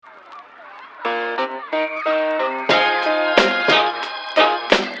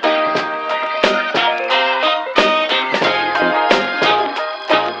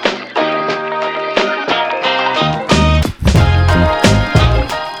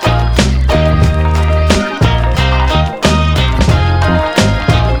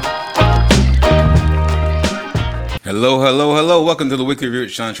Hello, hello, hello. Welcome to the Weekly Review with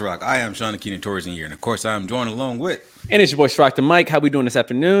Sean Chirac. I am Sean Keenan Torres in here. And of course, I am joined along with. And it's your boy Strock the Mike. How we doing this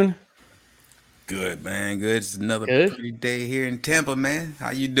afternoon? Good, man. Good. It's another Good. pretty day here in Tampa, man. How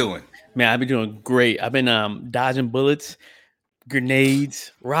you doing? Man, I've been doing great. I've been dodging bullets,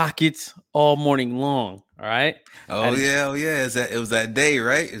 grenades, rockets all morning long. All right. I Oh had a, yeah, oh yeah. It was that day,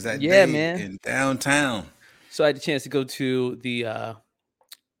 right? It was that yeah, day man. in downtown. So I had a chance to go to the I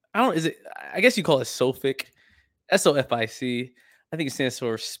don't is it I guess you call it SOFIC. SOFIC. I think it stands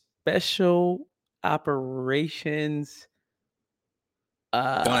for Special Operations Don't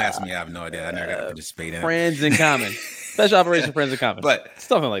uh, ask me. I have no idea. I never got to participate in Friends in Common. Special Operation Friends in Common. but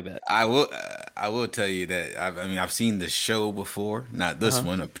Something like that. I will tell you that I've seen the show before, not this Uh-huh.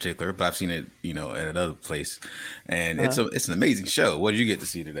 one in particular, but I've seen it, at another place, and Uh-huh. it's an amazing show. What did you get to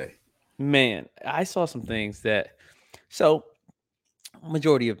see today? Man, I saw some things that so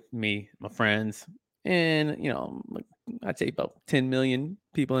majority of me, my friends, and I'd say about 10 million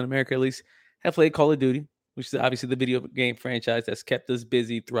people in America at least have played Call of Duty, which is obviously the video game franchise that's kept us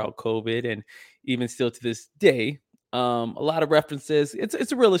busy throughout COVID and even still to this day. A lot of references.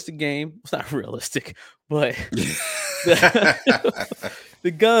 It's a realistic game. It's not realistic, but the,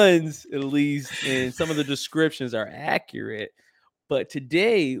 the guns, at least, and some of the descriptions are accurate. But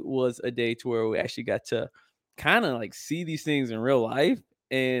today was a day to where we actually got to kind of like see these things in real life.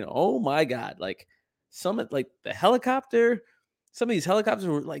 And oh my God, like like the helicopter, some of these helicopters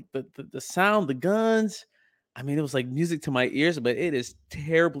were like the sound, the guns. I mean, it was like music to my ears, but it is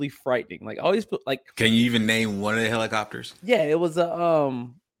terribly frightening. Like I always put like, Can you even name one of the helicopters? yeah, it was a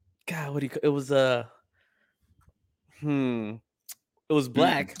God, what do you it was a hmm it was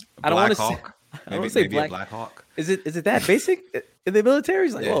black. I don't want Black to say Hawk? I don't want Maybe to say maybe a black. Black Hawk? Is it that basic in the military?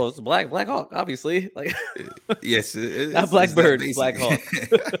 It's like, Yeah. well, it's Black Hawk, obviously. Like Yes, not it's that Blackbird, basic. Black Hawk.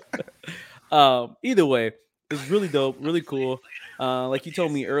 Either way, it's really dope, really cool. Like you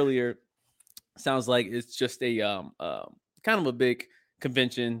told me earlier, sounds like it's just a kind of a big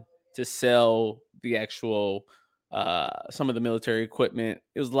convention to sell the actual some of the military equipment.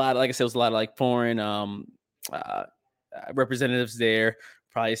 It was a lot, like I said, it was a lot of like foreign uh, representatives there,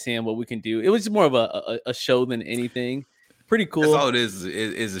 probably seeing what we can do. It was more of a show than anything. Pretty That's cool. all it is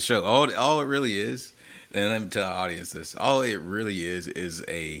a show. All it really is, and let me tell our audience this: all it really is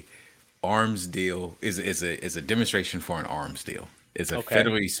a arms deal. Is a demonstration for an arms deal. It's a Okay.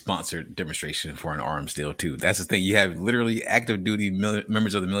 federally sponsored demonstration for an arms deal too. That's the thing. You have literally active duty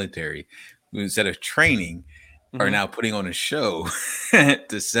members of the military who, instead of training, are Hmm. now putting on a show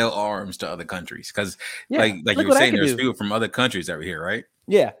to sell arms to other countries. Because, Yeah. like you Look were what I saying, can there's do. people from other countries that were here, right?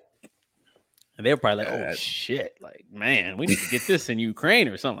 Yeah. And they were probably like, "Oh Uh, shit! Like, man, we need to get this in Ukraine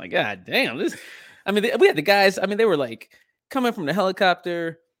or something." Like, God damn, this. I mean, we had the guys. I mean, they were like coming from the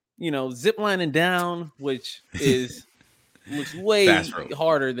helicopter, zip lining down, which is looks way fast rope.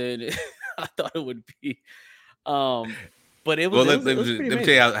 harder than I thought it would be. Um, but it Well, was it was it was pretty let me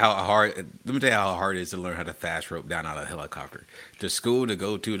tell amazing. you how hard. Let me tell you how hard it is to learn how to fast rope down out of a helicopter. The school to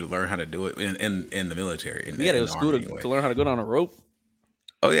go to learn how to do it in the military You got to go in to the school army to anyway. learn how to go down a rope.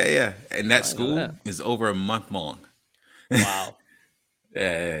 Oh yeah, yeah. And Oh, that I didn't know school that. is over a month long. Wow.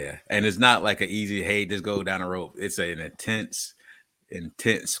 Yeah. And it's not like an easy, hey, just go down a rope. It's an intense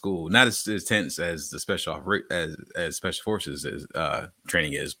school. Not as intense as the as special forces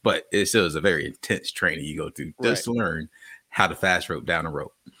training is, but it still is a very intense training you go through just Right. to learn how to fast rope down a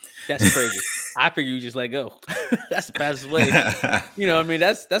rope. That's crazy. I figure you just let go. That's the fastest way. I mean,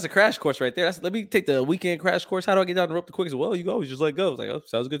 that's a crash course right there. Let me take the weekend crash course. How do I get down the rope the quickest? Well, you always just let go. It's like, oh,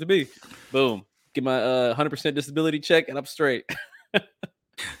 sounds good to me. Boom. Get my 100% disability check and I'm straight.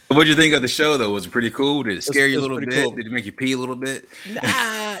 What'd you think of the show though? Was it pretty cool? Did it It was, scare it you a was little pretty bit? cool. Did it make you pee a little bit?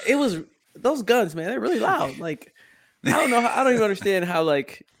 Nah, it was those guns, man. They're really loud. Like, I don't know. I don't even understand how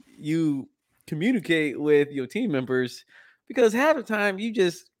like you communicate with your team members because half the time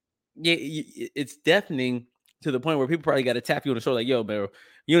it's deafening to the point where people probably got to tap you on the shoulder like, "Yo, bro,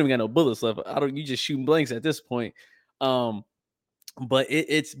 you don't even got no bullets left. I don't. You just shooting blanks at this point." Um, but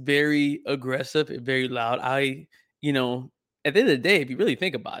it's very aggressive and very loud. You know, at the end of the day, if you really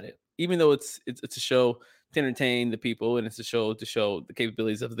think about it, even though it's a show to entertain the people and it's a show to show the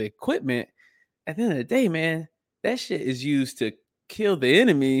capabilities of the equipment, at the end of the day, man, that shit is used to kill the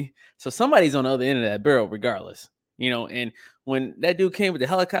enemy. So somebody's on the other end of that barrel, regardless. And when that dude came with the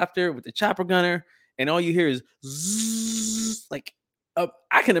helicopter with the chopper gunner, and all you hear is zzz, like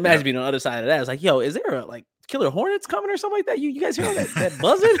I can imagine Yep. being on the other side of that. It's like, yo, is there a like killer hornets coming or something like that? You guys hear all that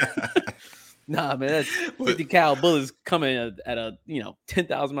buzzing? Nah, man, that's But 50 cal bullets coming at a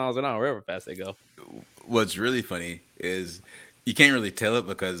 10,000 miles an hour, wherever fast they go. what's really funny is you can't really tell it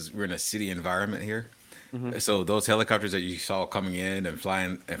because we're in a city environment here. Mhm. So those helicopters that you saw coming in and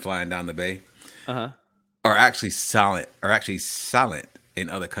flying down the bay Uh-huh. are actually silent in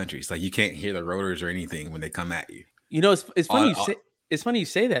other countries. Like you can't hear the rotors or anything when they come at you. You know, it's funny On, you on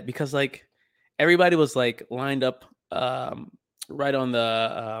say that because like everybody was like lined up right on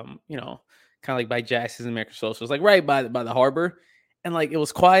the kind of like by Jackson's American Social. So it was like right by the harbor, and like it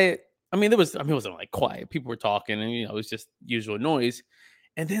was quiet. It wasn't like quiet. People were talking, and it was just usual noise.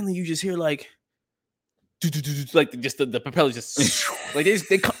 And then you just hear like like just the propellers just like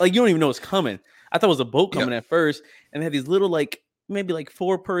like you don't even know it's coming. I thought it was a boat yep. coming at first, and they had these little like maybe like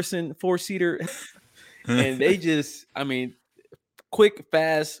four seater, and they just quick,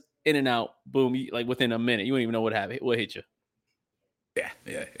 fast, in and out, boom, like within a minute. You don't even know what hit you. Yeah.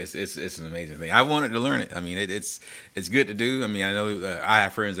 It's an amazing thing. I wanted to learn it. I mean, it's good to do. I mean, I know I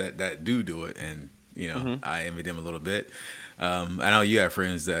have friends that do it, and Hmm. I envy them a little bit. I know you have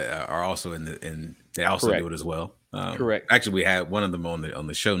friends that are also in they also do Correct. it as well. Correct. Actually, we had one of them on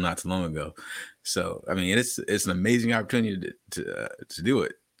the show not too long ago. So I mean, it's an amazing opportunity to do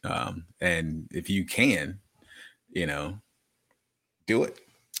it. And if you can, you know, do it.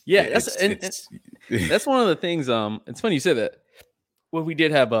 Yeah, and It's that's one of the things. It's funny you said that. Well, we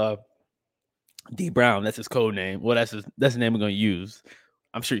did have D Brown. That's his code name. Well, that's the name we're gonna use.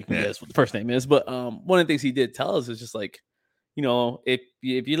 I'm sure you can yeah. guess what the first name is, but one of the things he did tell us is just like, if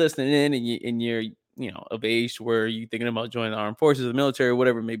you're listening in and you're of age where you're thinking about joining the armed forces, the military,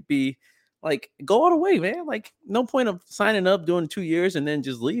 whatever it may be, like go all the way, man. Like no point of signing up, doing 2 years, and then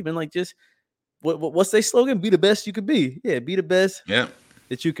just leaving. Like just what's their slogan? Be the best you can be. Yeah, be the best Yeah.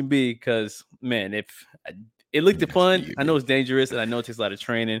 that you can be. Because man, if it looked fun, I know Be. it's dangerous, and I know it takes a lot of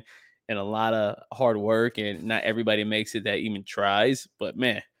training and a lot of hard work, and not everybody makes it that even tries. But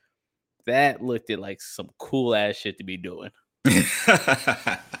man, that looked at like some cool ass shit to be doing.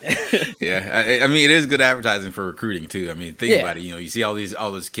 Yeah, I mean it is good advertising for recruiting too. I mean, think Yeah, about it. You see all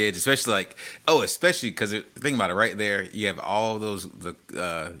those kids, especially like especially because think about it. Right there, you have all those you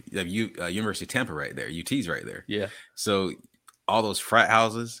have University of Tampa right there, UT's right there. yeah. So all those frat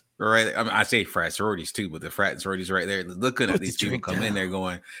houses are right there. I mean, I say frat sororities too, but the frat and sororities right there. Looking at Put the these people drink come in down. there,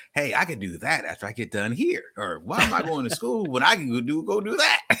 going, "Hey, I can do that after I get done here," or "Why am I going to school when I can go do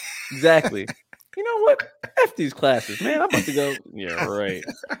that?" Exactly. You know what? F these classes, man. I'm about to go. Yeah, right.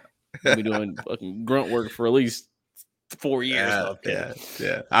 Gonna be doing fucking grunt work for at least 4 years. No, I'm kidding.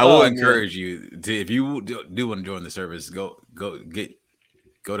 Yeah. I will Oh man. encourage you to, if you do want to join the service, go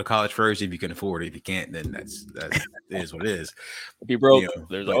to college first if you can afford it. If you can't, then that is what it is. If you broke,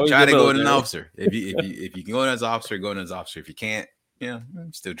 there's But always try the to go in an military. officer. If you can go in as officer, go in as officer. If you can't,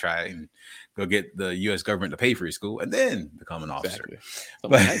 still try and go get the U.S. government to pay for your school and then become an officer. Exactly. So,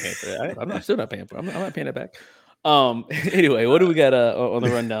 man, But I ain't paying for that. I'm still not paying for it. I'm not paying that back. Anyway, what do we got on the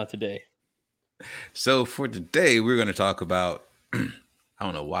rundown today? so for today, we're going to talk about. I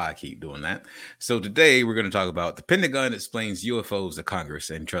don't know why I keep doing that. So today we're going to talk about the Pentagon explains UFOs to Congress,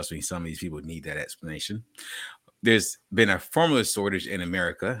 and trust me, some of these people need that explanation. There's been a formula shortage in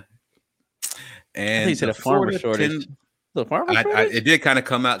America, I think you and said the a farmer Florida shortage. 10. The farmer shortage? It did kind of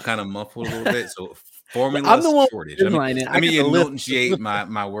come out kind of muffled a little bit. So I'm formula the one shortage. lining. Let I got me the list. enunciate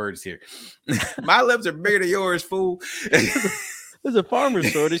my words here. My lips are bigger than yours, fool. There's a farmer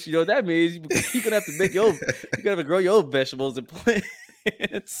shortage. You know what that means? You're gonna have to you're gonna have to grow your own vegetables and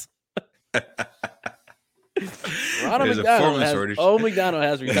plants. There's a formula shortage. McDonald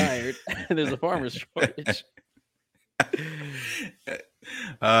has retired, and there's a farmer shortage.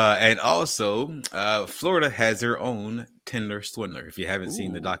 And also, Florida has their own Tinder swindler. If you haven't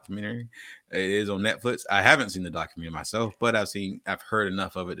seen the Ooh, documentary, it is on Netflix. I haven't seen the documentary myself, but I've heard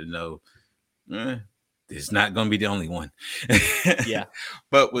enough of it to know it's not going to be the only one. yeah.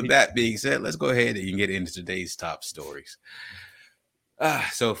 But with that being said, let's go ahead and get into today's top stories.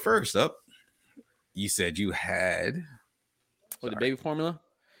 So first up, you said you had. With the Sorry, baby formula.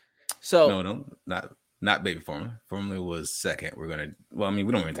 So no, not baby formula. Formula was second. We're gonna. Well, I mean,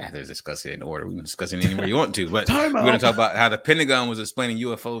 we don't even have to discuss it in order. We can discuss it anywhere you want to. But time we're gonna out. talk about how the Pentagon was explaining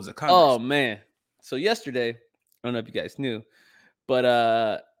UFOs to Oh Congress. man. So yesterday, I don't know if you guys knew,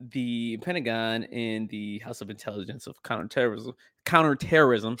 but the Pentagon and the House of Intelligence of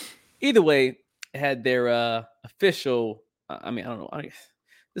counterterrorism, either way, had their official. I don't know.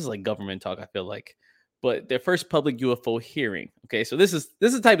 This is like government talk. I feel like, but their first public UFO hearing. Okay, so this is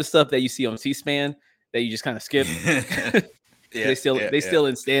the type of stuff that you see on C-SPAN that you just kind of skip. Yeah, They yeah. still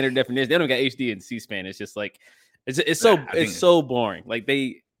in standard definition. They don't got HD and C-SPAN. It's just like I it's think. so boring. Like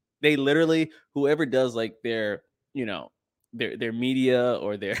they literally, whoever does like their their media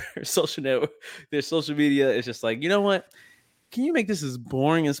or their social network, their social media is just like, you know what? can you make this as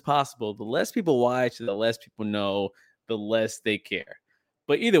boring as possible? The less people watch, the less people know, the less they care.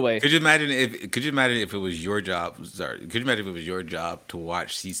 But either way, Could you imagine if it was your job? Sorry, could you imagine if it was your job to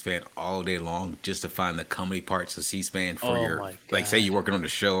watch C-SPAN all day long just to find the comedy parts of C-SPAN for oh your, my like, say god, you're working on the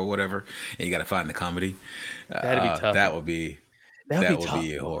show or whatever, and you got to find the comedy. that'd be tough. That would be That'd be tough.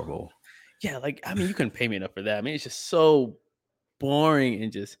 horrible. Yeah, like I mean, you couldn't pay me enough for that. I mean, it's just so boring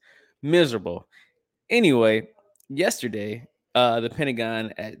and just miserable. Anyway, yesterday, the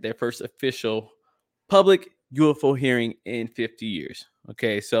Pentagon at their first official public UFO hearing in 50 years.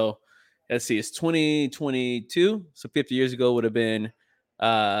 Okay, so let's see, it's 2022. So 50 years ago would have been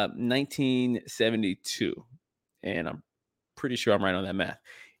 1972. And I'm pretty sure I'm right on that math.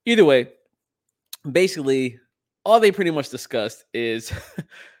 Either way, basically, all they pretty much discussed is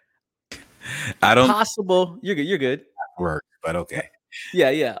I don't possible. You're good. You're good. work, but okay.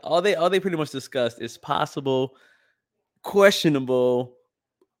 Yeah, yeah. All they pretty much discussed is possible, questionable,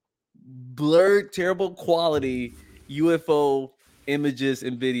 blurred, terrible quality UFO images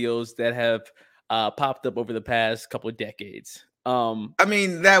and videos that have popped up over the past couple of decades. I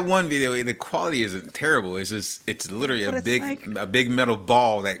mean, that one video, the quality isn't terrible. It's literally But it's like, a big metal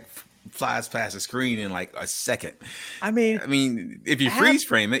ball that flies past the screen in like a second. I mean, I mean, if you half, freeze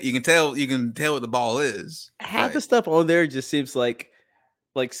frame it, you can tell what the ball is. half Right. the stuff on there just seems like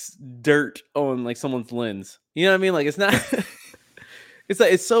dirt on like someone's lens. You know what I mean? Like it's not. It's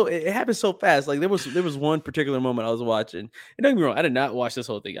like it happened so fast. Like there was one particular moment I was watching. And don't get me wrong, I did not watch this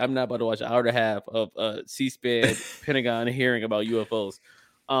whole thing. I'm not about to watch an hour and a half of C-SPAN Pentagon hearing about UFOs.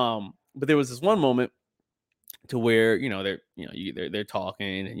 But there was this one moment to where they're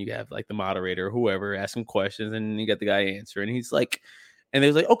talking and you have like the moderator or whoever asking questions and you got the guy answer and he's like, and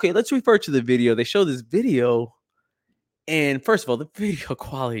they're like, okay, let's refer to the video. They show this video. And first of all, the video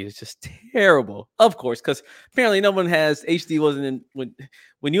quality is just terrible, of course, because apparently no one has HD. Wasn't in when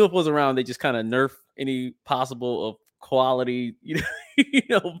UFOs around, they just kind of nerf any possible of quality,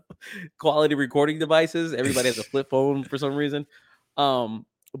 quality recording devices. Everybody has a flip phone for some reason.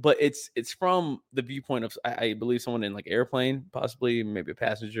 But it's from the viewpoint of I believe someone in like airplane, possibly maybe a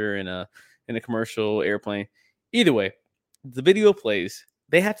passenger in a commercial airplane. Either way, the video plays.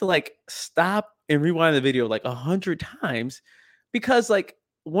 They have to like stop and rewind the video like 100 times because like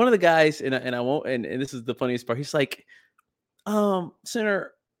one of the guys and I won't and this is the funniest part. He's like,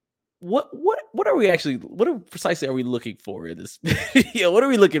 Senator, what precisely are we looking for in this video? What are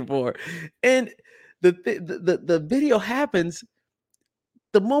we looking for? And the video happens.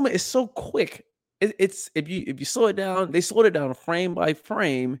 The moment is so quick. It's if you slow it down, they slowed it down frame by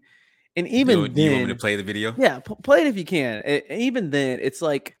frame, and even Do you want me to then, play the video? yeah, play it if you can. And even then, it's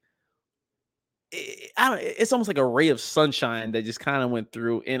like it's almost like a ray of sunshine that just kind of went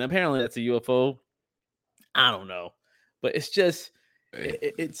through, and apparently that's a UFO. I don't know, but it's just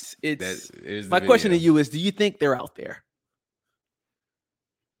it's my question to you is: do you think they're out there?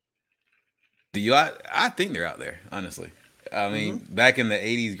 I think they're out there, honestly. I mean, back in the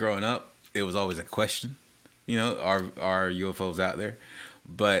 80s growing up, it was always a question, are UFOs out there?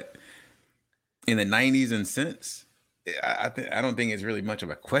 But in the 90s and since, I don't think it's really much of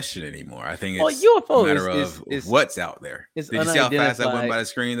a question anymore. I think it's UFO a matter of what's out there. Did you see how fast that went by the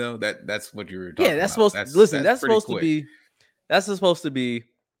screen though? That's what you were talking about. Yeah, that's supposed that's supposed to be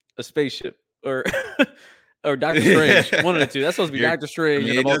a spaceship or or Doctor Strange. One of the two. That's supposed to be Doctor Strange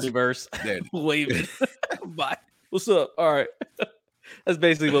in the multiverse. Waving. Bye. What's up? All right. That's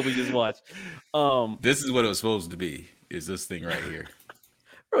basically what we just watched. This is what it was supposed to be. Is this thing right here?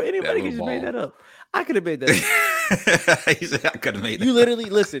 Bro, anybody could just made that up. I could have made that up. He said I could have made that. You literally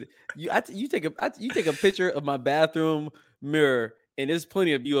listen. You take a picture of my bathroom mirror, and there's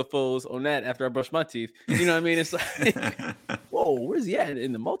plenty of UFOs on that after I brush my teeth. You know what I mean? It's like, whoa, where's he at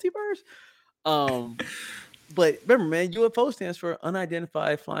in the multiverse? But remember, man, UFO stands for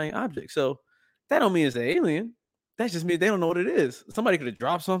unidentified flying object. So that don't mean it's an alien. That just means they don't know what it is. Somebody could have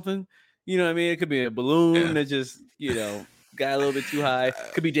dropped something. You know what I mean? It could be a balloon that just got a little bit too high.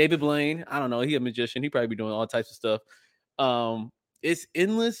 Could be David Blaine. I don't know. He a magician. He probably be doing all types of stuff. It's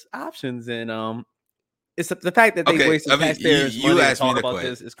endless options, and it's the fact that they wasted taxpayers' money to talk about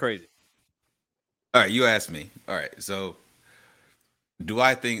this is crazy. All right, you asked me. All right, so do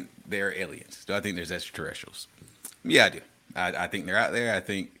I think they're aliens? Do I think there's extraterrestrials? Yeah, I do. I think they're out there.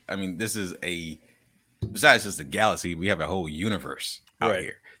 I mean, this is besides just a galaxy, we have a whole universe out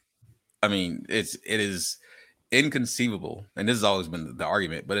here. I mean, it is inconceivable, and this has always been the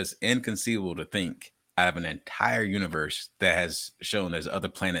argument, but it's inconceivable to think out of an entire universe that has shown there's other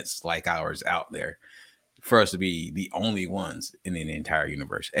planets like ours out there for us to be the only ones in the entire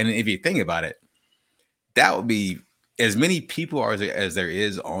universe. And if you think about it, that would be as many people as there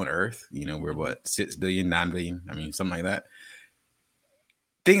is on Earth, we're Mhm. what, 6 billion, 9 billion. I mean, something like that.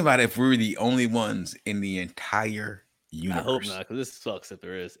 Think about it, if we were the only ones in the entire I hope universe. not, because this sucks if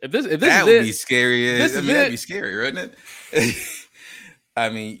there is. If this is That would it, be scary. this I is mean, that'd it. be scary, wouldn't it? I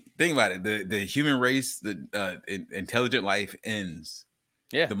mean, think about it. The human race, the intelligent life ends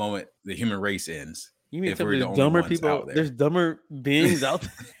Yeah. the moment the human race ends. You mean to If tell me we're the there's only dumber ones people? out There's there. dumber beings out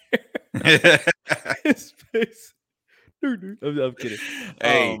there in space. I'm kidding.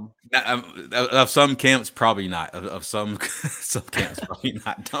 Hey, of some camps, probably not. Of some some camps, probably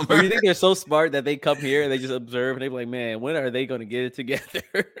not Or dumber. you think they're so smart that they come here and they just observe and they're like, man, when are they going to get it together?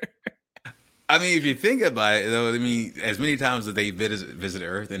 I mean, if you think about it, though, I mean, as many times that they visit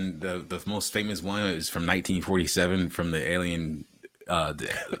Earth, and the most famous one is from 1947 from the alien,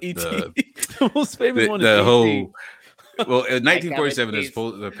 E.T. The most famous one is the E.T. whole. Well, in I come in 1947, there's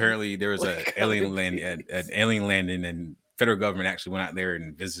peace. apparently there was I come in peace. an alien landing, and federal government actually went out there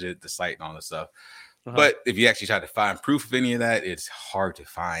and visited the site and all this stuff. Uh-huh. But if you actually try to find proof of any of that, it's hard to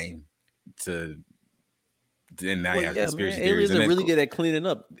find. And now Well, you have yeah, man. conspiracy theories, Aliens and are then really good at cleaning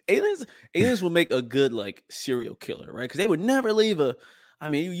up. Aliens will make a good like serial killer, right? Because they would never leave a. I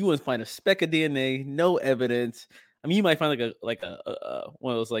mean, you wouldn't find a speck of DNA, no evidence. I mean, you might find like a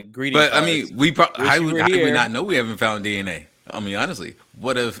one of those like greeting but I cards. mean, Wish you were how do we not here. know we haven't found DNA? I mean, honestly,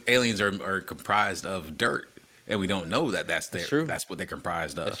 what if aliens are comprised of dirt, and we don't know that That's true. that's what they're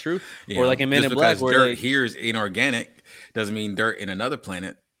comprised That's of? true. Or like in Men Just in Black, because where dirt they here is inorganic doesn't mean dirt in another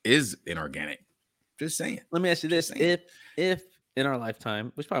planet is inorganic. Just saying. let me ask you Just this: saying. if in our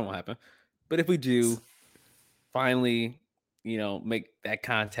lifetime, which probably won't happen, but if we do finally, make that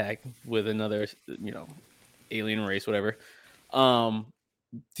contact with another, alien race, whatever, um,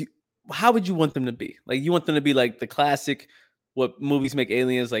 do, how would you want them to be? Like, you want them to be like the classic, what movies make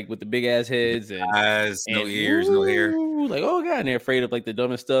aliens like with the big ass heads Eyes, no and ears, no hair. woo, like oh god, and they're afraid of like the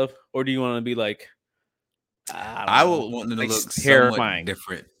dumbest stuff, or do you want to be like I don't I know, would want them to like look somewhat terrifying?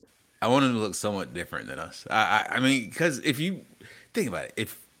 different. I want them to look somewhat different than us. I mean, because if you think about it,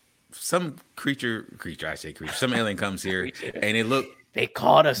 if some I say creature, some alien comes here Creature. and they look They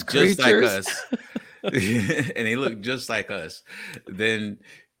called us just like creatures. us, and they look just like us, then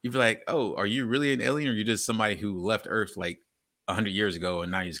you'd be like, "Oh, are you really an alien, or are you just somebody who left Earth like 100 years ago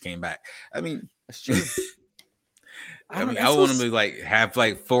and now you just came back?" I mean, That's true. I mean, I That's want what's them to like have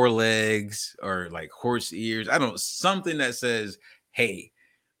like 4 legs or like horse ears. I don't know, something that says, "Hey,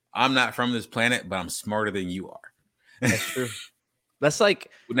 I'm not from this planet, but I'm smarter than you are." that's true. That's like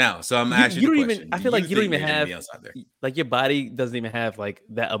Now, so I'm you asking you you the don't even. question: I do feel you like you don't think even there's have anything else out there? like your body doesn't even have like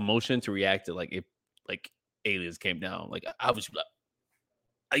that emotion to react to like if like aliens came down. Like I was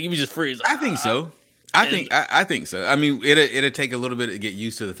like you would just freeze. Like, I think so. I and think I think so. I mean, it'll take a little bit to get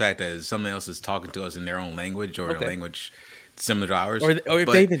used to the fact that someone else is talking to us in their own language or in a okay. language similar to ours. Or if they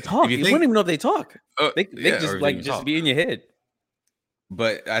But even if talk, you you wouldn't think, even know if they talk. They yeah, or just if they like even just talk, be in your head.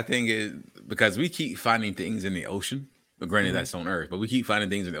 but I think because we keep finding things in the ocean. But granted, Mhm. that's on Earth, but we keep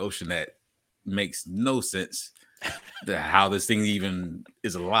finding things in the ocean that makes no sense. How this thing even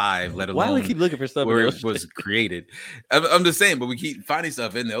is alive, let Why do we alone keep looking for stuff in the where it ocean? was created. I'm just saying, but we keep finding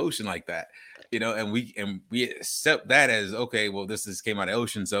stuff in the ocean like that, and we accept that as okay. Well, this just came out of the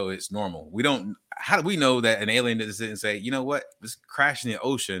ocean, so it's normal. We don't. How do we know that an alien doesn't say, you know what, this crash in the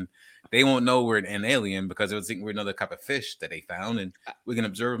ocean? They won't know we're an alien because they'll think we're another type of fish that they found, and we can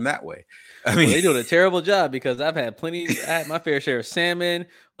observe them that way. I Well, mean, they doing a terrible job because I've had plenty. I had my fair share of salmon.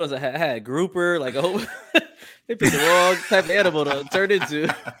 What was I had grouper? Like a whole. They picked the wrong type of animal to turn into.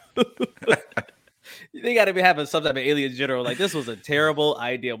 They got to be having some type of alien general. Like this was a terrible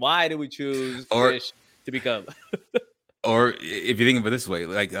idea. Why did we choose or fish to become? Or if you think of it this way,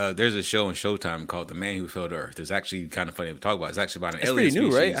 like there's a show on Showtime called "The Man Who Fell to Earth." It's actually kind of funny to talk about. It's actually about an It's alien pretty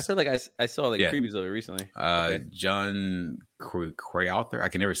new, right? I species. feel like I saw like Yeah, previews of it recently. Okay. John Crayauthor. I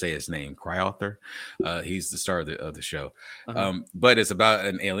can never say his name. Crayauthor. He's the star of the show. Uh-huh. But it's about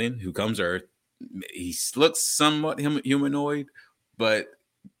an alien who comes to Earth. He looks somewhat humanoid, but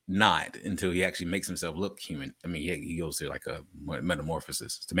not until he actually makes himself look human. I mean, he goes through like a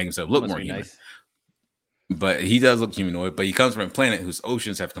metamorphosis to make himself That look must more be human. nice. But he does look humanoid. But he comes from a planet whose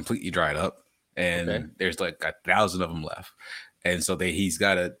oceans have completely dried up, Okay. and there's like 1,000 of them left. And so he's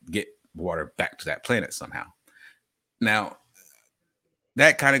got to get water back to that planet somehow. Now,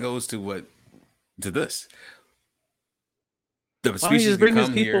 that kind of goes to this. The Why don't you species just could bring his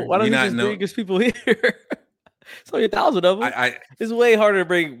come people? here. Why We don't you not just know. bring his people here? It's only 1,000 of them. I It's way harder to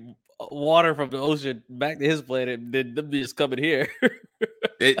bring water from the ocean back to his planet than them just coming here.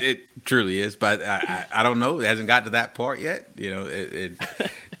 it truly is, but I don't know. It hasn't got to that part yet. It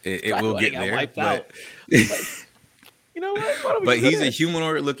Probably will why they get got there, wiped but out. Like, You know what? Why don't we But just go he's a there?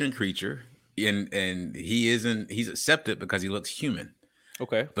 humanoid looking creature, and he's accepted because he looks human,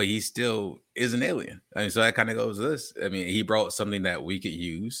 Okay. but he still is an alien. I mean, so that kind of goes to this. I mean, he brought something that we could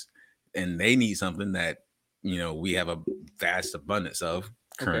use, and they need something that we have a vast abundance of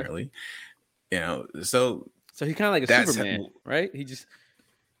Okay. currently. So So he's kind of like a that's Superman, right?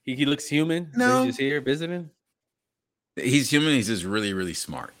 He looks human, but he's no, just here visiting. he's human. He's just really really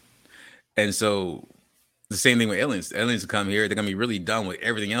smart, and so the same thing with aliens. Aliens come here, they're gonna be really done with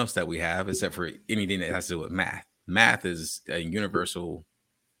everything else that we have, except for anything that has to do with math. Math is a universal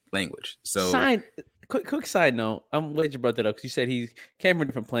language. So Side, quick side note. I'm glad you brought that up because you said he came from a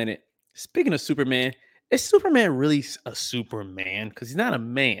different planet. Speaking of Superman, is Superman really a Superman? Because he's not a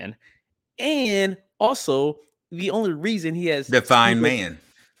man, and also the only reason he has define super man.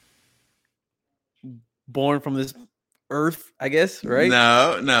 born from this Earth, I guess, right?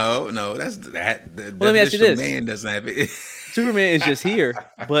 No. That's that. The Well, let me ask you definition of this: man doesn't have it. Superman is just here,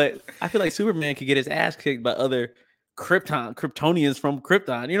 but I feel like Superman could get his ass kicked by other Kryptonians from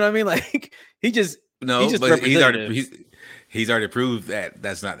Krypton. You know what I mean? Like he's No, just but representative. he's already proved that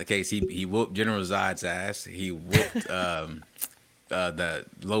that's not the case. He whooped General Zod's ass. He whooped the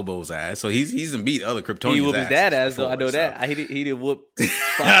Lobo's ass. So he's beat other He Kryptonians' whooped his dad asses ass though. I before. know So. that. He did whoop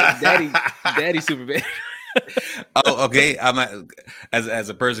daddy Superman. Oh, okay. As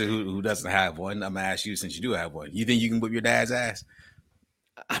a person who doesn't have one, I'm gonna ask you since you do have one. You think you can whip your dad's ass?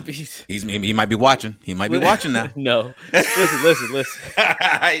 I mean, He might be watching. He might be watching now. No, listen.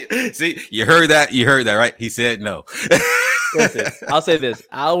 See, you heard that. You heard that, right? He said no. Listen, I'll say this: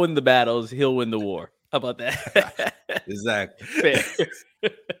 I'll win the battles. He'll win the war. How about that? Exactly. Fair.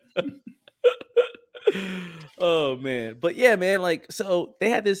 Oh man, but yeah, man. Like, so they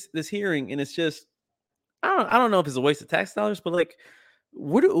had this hearing, and it's just I don't know if it's a waste of tax dollars, but like,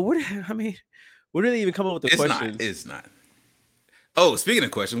 what I mean, where do they even come up with the It's questions? not. It's not. Oh, speaking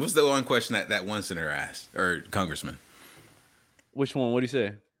of questions, what's the one question that one senator asked or congressman? Which one? What do you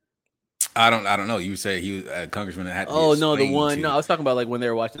say? I don't know. You say he was a congressman that had to be Oh no, the explained one. No, to. I was talking about like when they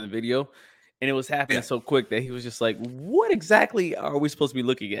were watching the video, and it was happening Yeah. so quick that he was just like, "What exactly are we supposed to be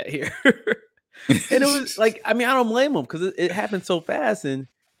looking at here?" And it was like, I mean, I don't blame him because it happened so fast, and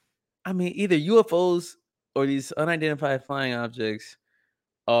I mean, either UFOs or these unidentified flying objects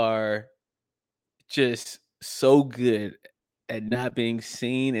are just so good at not being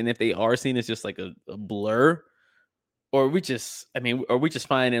seen, and if they are seen, it's just like a blur. Or we just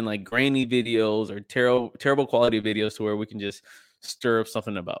finding like grainy videos or terrible quality videos to where we can just stir up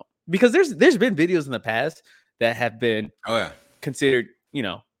something about. Because there's been videos in the past that have been Oh yeah. considered,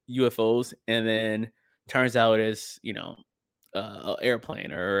 UFOs, and then turns out it's, an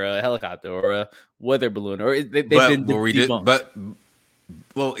airplane or a helicopter or a weather balloon, or they've But been were we did debunked. but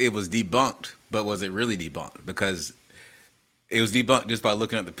well, it was debunked, but was it really debunked? Because it was debunked just by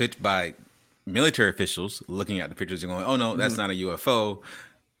looking at the pitch by military officials looking at the pictures and going, "Oh no, that's Mhm. not a UFO.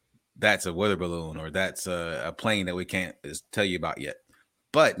 That's a weather balloon, or that's a plane that we can't tell you about yet."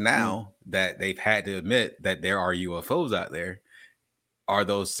 But Mm. now that they've had to admit that there are UFOs out there, are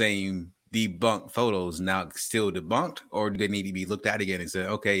those same debunked photos now still debunked, or do they need to be looked at again and say,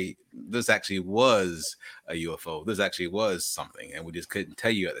 okay, this actually was a UFO, this actually was something, and we just couldn't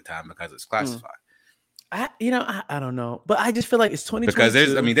tell you at the time because it's Mm. classified? I don't know, but I just feel like it's Because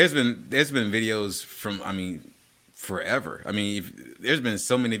 2022. there's been videos from, forever. I mean, there's been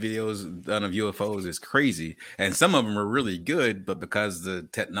so many videos done of UFOs, it's crazy, and some of them are really good, but because the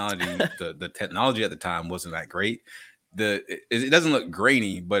technology, the technology at the time wasn't that great, it doesn't look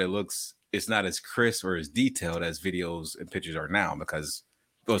grainy, but it's not as crisp or as detailed as videos and pictures are now, because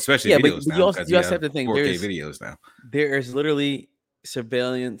well, especially Yeah, but videos but now, because you you also have have to think 4K videos now. there's literally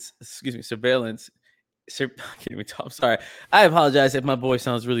surveillance. I can't even talk. I'm sorry. I apologize if my voice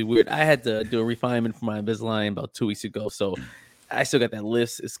sounds really weird. I had to do a refinement for my Invisalign about 2 weeks ago, so I still got that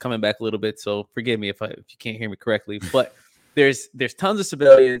list. It's coming back a little bit, so forgive me if you can't hear me correctly. But there's tons of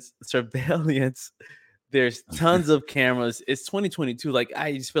surveillance. There's tons of cameras. It's 2022. Like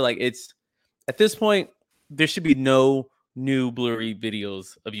I just feel like it's at this point there should be no new blurry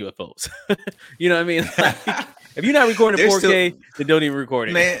videos of UFOs. You know what I mean? Like, if you're not recording There's still 4K, then don't even record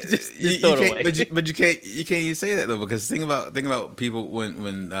it. Man, just throw you it can't, away. you can't even say that though, because think about people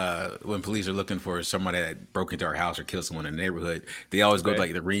when police are looking for somebody that broke into our house or killed someone in the neighborhood, they always go to Okay.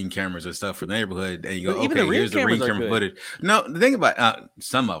 like the ring cameras or stuff for the neighborhood, and you But go, even the okay, Ring here's the cameras ring are camera good. footage. No, the thing about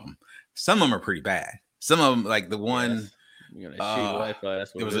some of them are pretty bad. Some of them, like the one, Yes. That shitty Wi-Fi.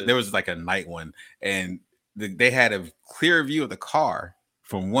 That's what it is. there was like a night one, and they had a clear view of the car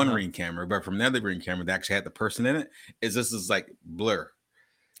from one Uh-huh. ring camera, but from another ring camera that actually had the person in it, this is like blur.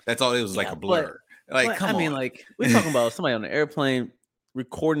 That's all it was, like Yeah, a but blur. Like, But come I on. mean, like, we're talking about somebody on the airplane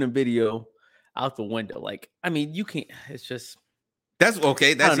recording a video out the window. Like, I mean, you can't. It's just That's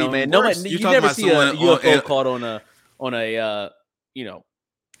okay. I That's don't know, even man. worse. Nobody, You're you talking never about see a someone on. UFO caught on a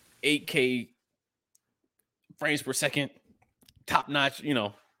 8K frames per second, top notch,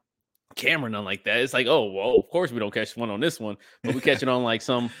 camera, nothing like that. It's like, oh, well, of course we don't catch one on this one, but we catch it on like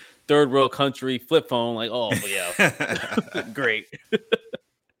some third world country flip phone. Like, oh, yeah, great.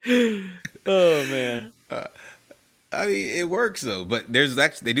 Oh man. I mean, it works though. But there's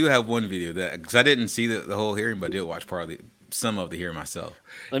actually they do have one video that because I didn't see the whole hearing, but I did watch some of the hearing myself,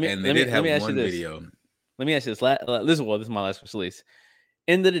 Let me and they let me did let have me ask you one this. video. Let me ask you this. This is my last question, Lise.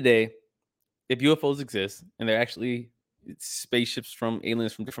 End of the day, if UFOs exist and they're actually spaceships from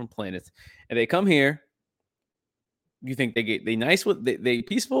aliens from different planets, and they come here, you think they nice with they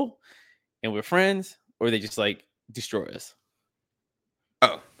peaceful and we're friends, or they just like destroy us?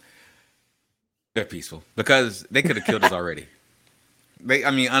 Oh, they're peaceful because they could have killed us already.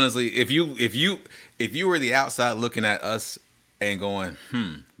 I mean, honestly, if you were the outside looking at us and going,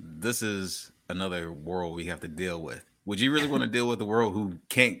 this is another world we have to deal with. Would you really want to deal with the world who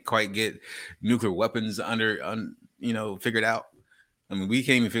can't quite get nuclear weapons figured out? I mean, we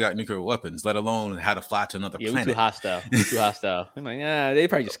can't even figure out nuclear weapons, let alone how to fly to another Yeah, we too planet. hostile. We too hostile. I'm like, yeah, they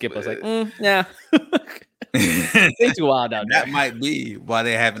probably just skip us. Like, yeah, they too wild out there. That might be why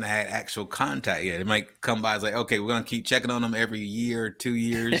they haven't had actual contact yet. It might come by as like, okay, we're gonna keep checking on them every year, 2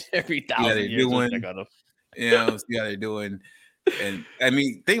 years, Every see how 1,000 they're years, we'll check doing. on them. See how they're doing. And I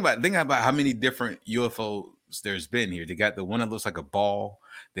mean, think about how many different UFOs there's been here. They got the one that looks like a ball.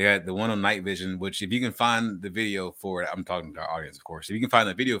 They got the one on night vision, which if you can find the video for it, I'm talking to our audience, of course. If you can find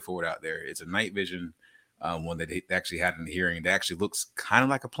the video for it out there, it's a night vision one that they actually had in the hearing. It actually looks kind of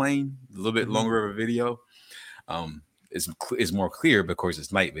like a plane, a little bit longer of a video. Is more clear, but of course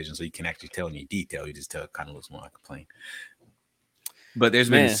it's night vision, so you can actually tell any detail. You just tell it kind of looks more like a plane. But there's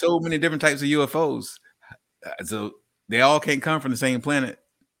been so many different types of UFOs, so they all can't come from the same planet.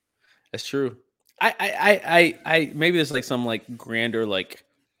 That's true. I maybe there's like some like grander like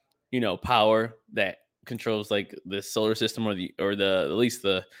power that controls like the solar system or the at least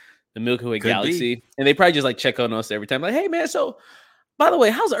the Milky Way galaxy, and they probably just like check on us every time. Like, hey man, so by the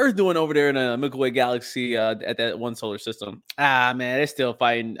way, how's Earth doing over there in the Milky Way galaxy at that one solar system? Man, they're still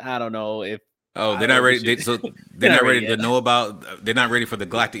fighting. I don't know if. Oh, they're not ready. They're not ready to know about. They're not ready for the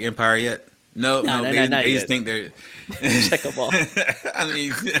Galactic Empire yet. No, they just think they're check them off. I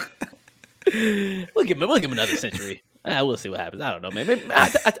mean, we'll give them another century. We'll see what happens. I don't know, man. Maybe,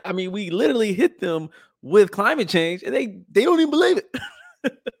 I mean, we literally hit them with climate change, and they don't even believe it.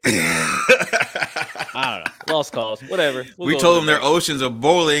 I don't know. Lost cause. Whatever. We told them their oceans are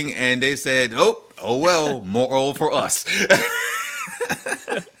boiling, and they said, "Oh well, more oil for us."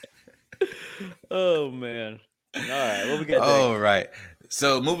 Oh man! All right, what we got? All right.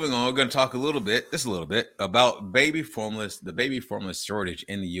 So moving on, we're going to talk just a little bit about the baby formula shortage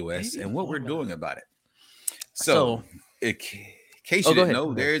in the U.S. and what we're doing about it. So in case you didn't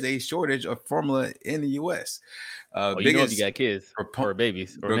know, there is a shortage of formula in the U.S. If you got kids or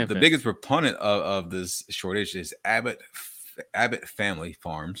babies, or the biggest proponent of this shortage is Abbott Family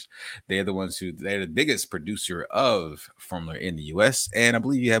Farms. They're the biggest producer of formula in the U.S. And I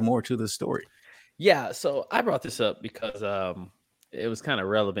believe you have more to the story. Yeah, so I brought this up because it was kind of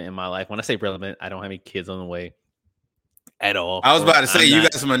relevant in my life. When I say relevant, I don't have any kids on the way at all. I was about to say you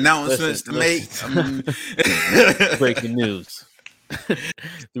got some announcements to make. Breaking news.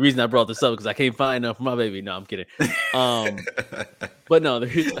 The reason I brought this up because I can't find enough for my baby. No, I'm kidding. But no, the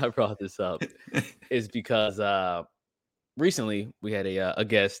reason I brought this up is because recently we had a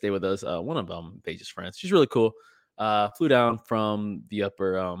guest stay with us. One of Paige's friends. She's really cool. Flew down from the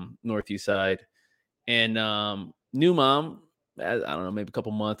upper northeast side, and new mom. I don't know, maybe a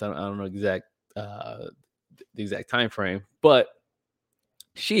couple months. I don't know the exact time frame, but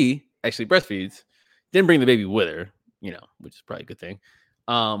she actually breastfeeds. Didn't bring the baby with her, which is probably a good thing.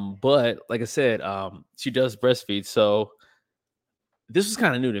 But like I said, she does breastfeed. So this was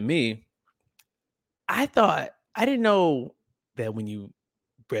kind of new to me. I didn't know that when you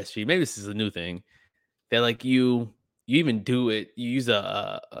breastfeed, maybe this is a new thing, that like you even do it. You use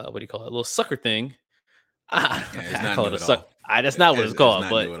a what do you call it? A little sucker thing. I call it a sucker. That's not what it's called,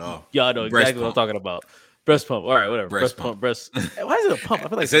 but y'all know exactly what I'm talking about. Breast pump. All right, whatever. Breast pump. Why is it a pump? I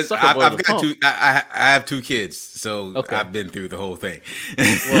feel like I've got two. I have 2 kids, so okay. I've been through the whole thing.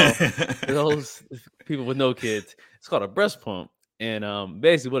 Well, those people with no kids, it's called a breast pump, and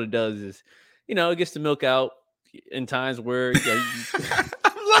basically what it does is, it gets the milk out in times where.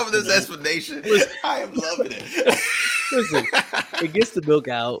 I'm loving this explanation. I am loving it. Listen, it gets the milk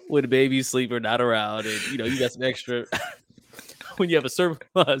out when the baby's asleep or not around, and you got some extra. When you have a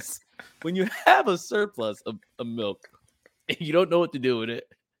surplus, of milk, and you don't know what to do with it,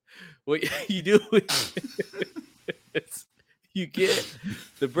 what you do is you get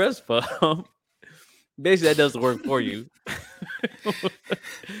the breast pump. Basically, that does the work for you.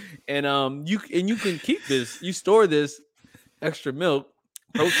 And you can keep this. You store this extra milk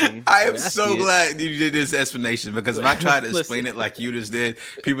protein. I am so glad you did this explanation, because if I tried to explain it like you just did,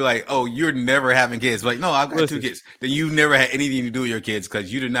 people are like, "Oh, you're never having kids." Like, no, I've got 2 kids. Then you never had anything to do with your kids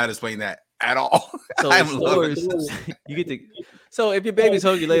because you did not explain that at all. So I'm loving you get to. So if your baby's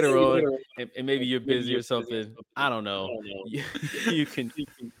hungry later on, and maybe you're busy or something, I don't know. You can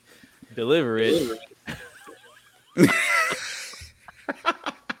deliver it.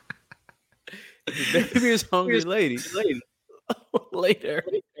 If the baby is hungry, later.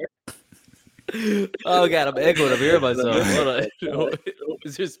 Oh God, I'm echoing. I'm hearing myself. Hold on.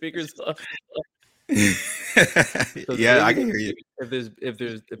 Is there speakers off? So yeah, I can hear you. If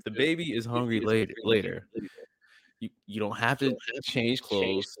the baby is hungry later, you don't have to change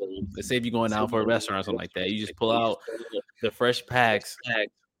clothes. Let's say if you're going out for a restaurant or something like that, you just pull out the fresh packs.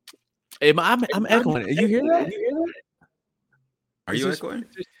 I'm echoing. You hear that? Are you echoing?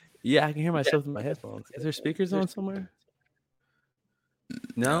 Yeah, I can hear myself in my headphones. Is there speakers on somewhere?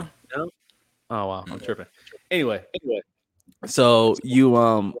 No. Oh wow, I'm tripping. Anyway, so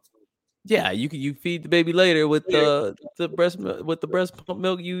you you feed the baby later with the breast pump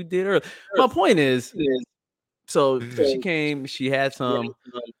milk you did earlier. My point is, so she came, she had some,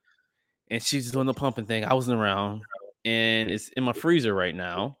 and she's doing the pumping thing. I wasn't around, and it's in my freezer right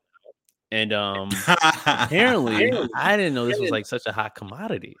now. And apparently, I didn't know this was like such a hot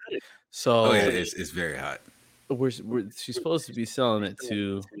commodity. So oh yeah, it's very hot. She's supposed to be selling it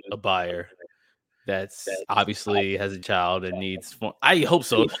to a buyer that's obviously has a child and needs. I hope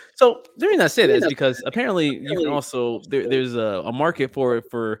so. So the reason I say that is because apparently you can also there's a market for it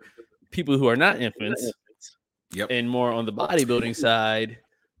for people who are not infants. Yep. And more on the bodybuilding side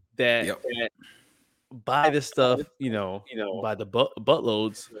that buy this stuff, by the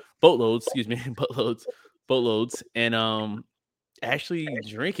boatloads, and actually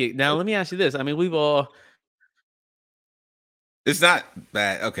drink it. Now, let me ask you this. I mean, we've all. It's not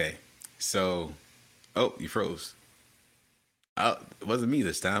bad. Okay. So, oh, you froze. It wasn't me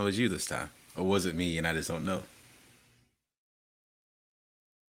this time. It was you this time. Or was it me and I just don't know?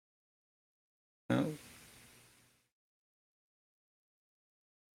 No.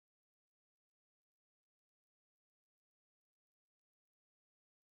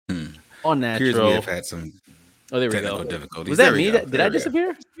 On natural. Appears we have had some technical difficulties. Was that me? Did I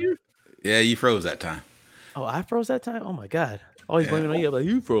disappear? Yeah, you froze that time. Oh, I froze that time? Oh my God. Always blaming on you. I'm like,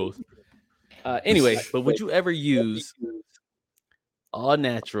 you froze. Anyway, but would you ever use all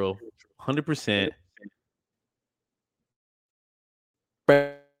natural, 100%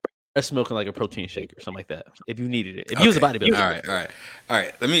 breast milk in like a protein shake or something like that if you needed it? If you was a bodybuilder. All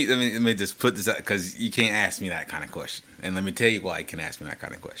right. Let me just put this out, because you can't ask me that kind of question, and let me tell you why you can ask me that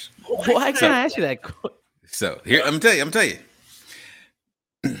kind of question. Why can't I ask you that question? So here, I'm gonna tell you.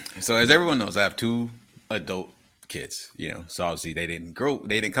 So as everyone knows, I have 2 adult kids. So obviously they didn't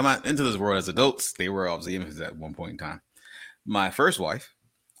come out into this world as adults. They were obviously infants at one point in time. My first wife,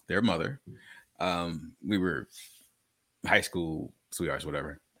 their mother, we were high school sweethearts,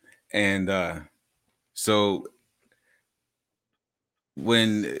 whatever. And so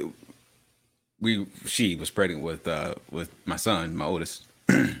when she was pregnant with my son, my oldest,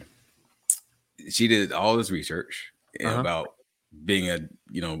 she did all this research about being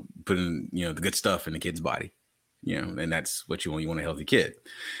putting the good stuff in the kid's body, and that's what you want. You want a healthy kid.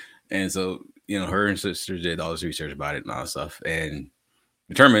 And so her and sisters did all this research about it and all that stuff, and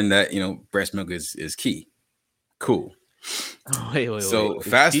determined that breast milk is key. Cool. Oh, wait. So It's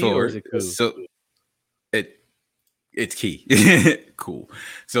fast key, forward. or is it cool? So it's key. Cool.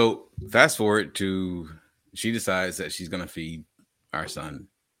 So fast forward to, she decides that she's gonna feed our son,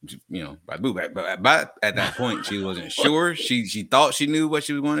 by boob. But at that point, she wasn't sure. She thought she knew what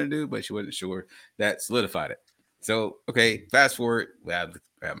she was going to do, but she wasn't sure. That solidified it. So okay, fast forward. I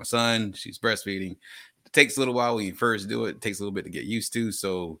have my son. She's breastfeeding. It takes a little while when you first do it. It takes a little bit to get used to.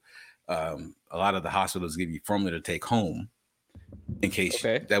 So a lot of the hospitals give you formula to take home, in case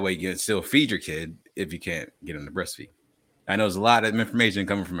that way you can still feed your kid if you can't get him to breastfeed. I know there's a lot of information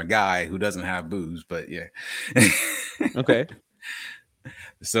coming from a guy who doesn't have booze, but yeah. Okay.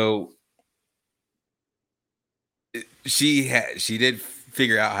 So she did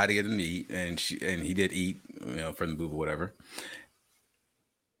figure out how to get him to eat, and he did eat, from the boob or whatever.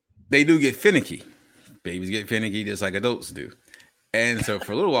 They do get finicky. Babies get finicky just like adults do. And so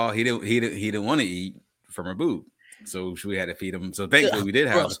for a little while, he didn't want to eat from her boob, so we had to feed him. So thankfully, Ugh, we did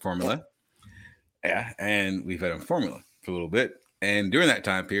have gross. formula. Yeah, and we fed him formula for a little bit. And during that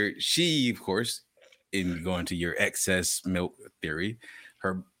time period, she, of course, in going to your excess milk theory,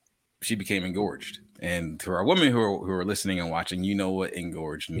 her she became engorged. And to our women who are listening and watching, you know what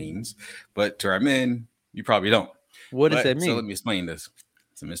engorged means. But to our men, you probably don't. What does that But so mean? let me explain this.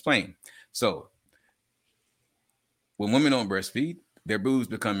 Let me explain. So when women don't breastfeed, their boobs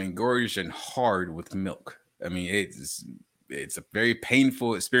become engorged and hard with milk. I mean, it's a very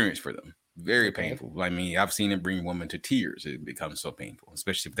painful experience for them. Very Okay. painful. I mean, I've seen it bring women to tears. It becomes so painful,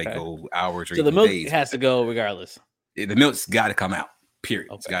 especially if they Okay. go hours or So the even milk days. has to go regardless. The milk's got to come out. Period.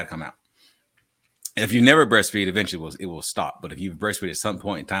 It's Okay. got to come out. And if you never breastfeed, eventually it will stop. But if you breastfeed at some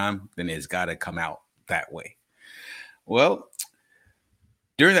point in time, then it's got to come out that way. Well,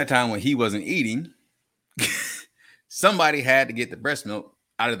 during that time when he wasn't eating, somebody had to get the breast milk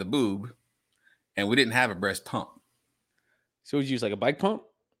out of the boob, and we didn't have a breast pump. So would you use like a bike pump?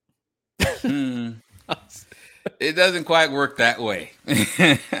 It doesn't quite work that way.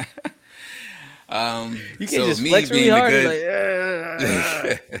 You can't just flex really hard.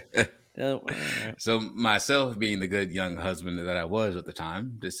 So myself being the good young husband that I was at the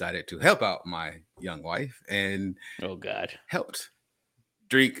time, decided to help out my young wife and oh God, helped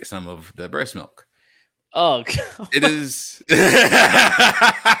drink some of the breast milk. Oh God. It is.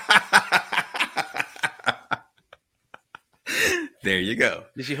 There you go.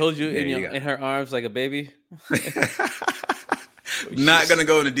 Did she hold you in her arms like a baby? Not gonna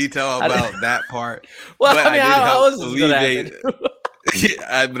go into detail about that part. Well, but I mean, how is this gonna happen?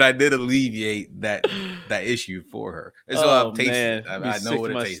 But I did alleviate that issue for her. And so I've tasted it. I know what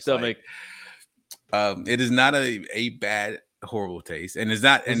it tastes like. It is not a bad, horrible taste, and it's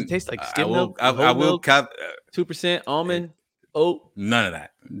not. Does and it taste like skim milk? I will 2% almond oat. None of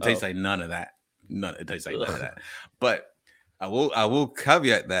that. It tastes like none of that. It tastes like none of that. But I will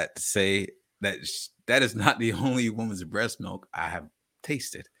caveat that to say that that is not the only woman's breast milk I have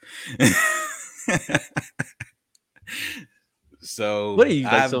tasted. So what are you,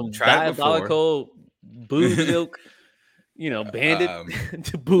 like some diabolical boob milk?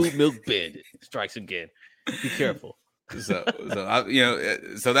 Bandit. Boob milk bandit strikes again. Be careful. So that's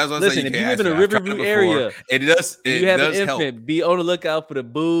what. Listen, if you live in a Riverview area, it does. You have does an infant. help. Be on the lookout for the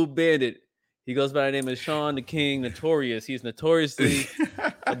boob bandit. He goes by the name of Sean the King Notorious. He's notoriously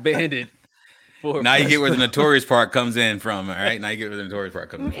a bandit. Now you get where the notorious part comes in from. All right, now you get where the notorious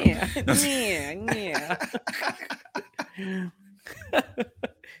part comes in. Yeah.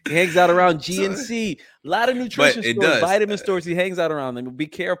 He hangs out around GNC. A lot of nutrition stores, vitamin stores. He hangs out around them. Be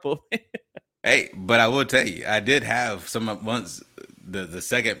careful. Hey, but I will tell you, I did have once the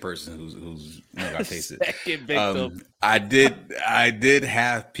second person who's got tasted. Second victim. I did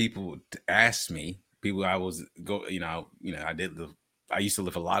have people ask me. People I was I used to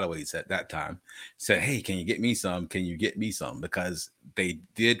lift a lot of weights at that time. Said, hey, can you get me some? Can you get me some? Because they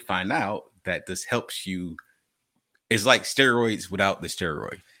did find out that this helps you. It's like steroids without the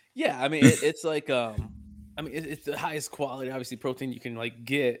steroid. Yeah, I mean, it's like it's the highest quality, obviously, protein you can like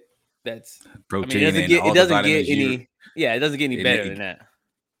get. That's protein. It doesn't get any better than that.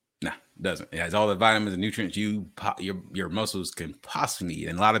 No, it doesn't. It has all the vitamins and nutrients your muscles can possibly need.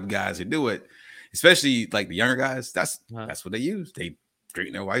 And a lot of guys who do it, especially like the younger guys, that's what they use. They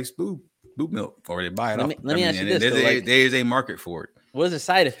drink their wife's boob milk, or they buy it off. Let me ask you this: there's a market for it. What is the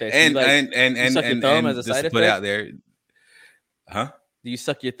side effects? And suck your thumb as a side effect? Put out there, huh? Do you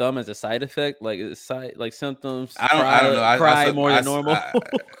suck your thumb as a side effect? Like symptoms? I don't know. Cry more than normal.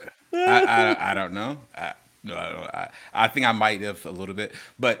 I don't know. I think I might have a little bit,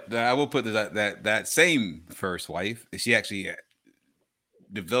 but I will put that same first wife. She actually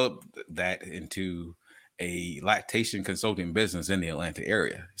developed that into a lactation consulting business in the Atlanta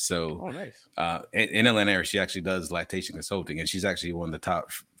area. So, nice. In Atlanta area, she actually does lactation consulting, and she's actually one of the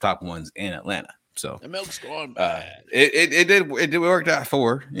top ones in Atlanta. So the milk's going bad. It worked out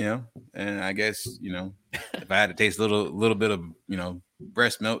for her, and I guess if I had to taste a little bit of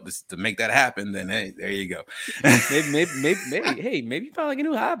breast milk to make that happen, then hey, there you go. maybe maybe you found like a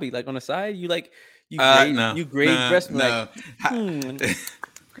new hobby, like on the side. You grade breast milk.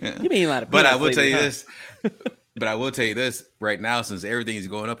 You mean a lot of. But I will tell you this. But I will tell you this right now, since everything is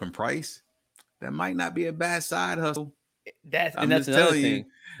going up in price, that might not be a bad side hustle. That's another thing.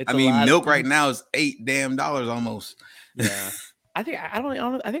 I mean, milk right now is $8 almost. Yeah, I think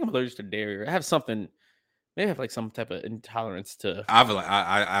I'm allergic to dairy. I have something. Maybe I have like some type of intolerance to. I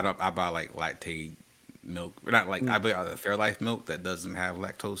buy like lactate milk, not like I buy Fairlife milk that doesn't have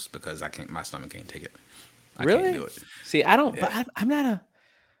lactose because my stomach can't take it. I can't do Really? it. See, I don't. But Yeah. I'm not a.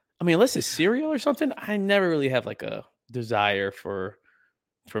 I mean, unless it's cereal or something, I never really have like a desire for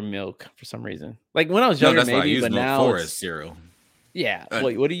milk for some reason. Like when I was No, younger, that's what I maybe, use but milk now for as it's cereal. yeah. Uh,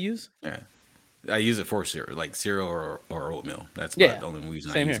 What do you use? yeah. I use it for cereal, like cereal or oatmeal. That's about Yeah, the only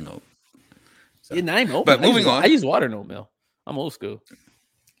reason I same use here. milk. So, Yeah, not even oatmeal. but moving I on, use water and oatmeal. I'm old school.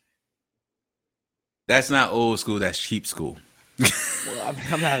 that's not old school. That's cheap school. Well, I mean,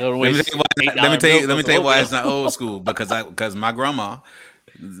 I'm not gonna Let me tell waste you why. Let me $8 tell you. milk Let on me some tell you why oatmeal. it's not old school. Because my grandma.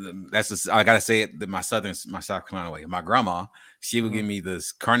 I gotta say it. My South Carolina way. My grandma, she would give Mhm. me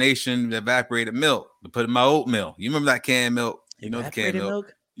this carnation evaporated milk to put in my oatmeal. You remember that canned milk? You know the canned Evaporated milk.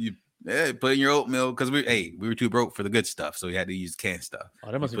 milk? You put in your oatmeal because we were too broke for the good stuff, so we had to use canned stuff. Oh,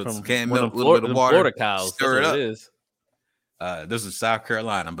 that You must be put some from canned one of milk, a little bit of Them water, Florida cows. That's stir what it it up. is. This is South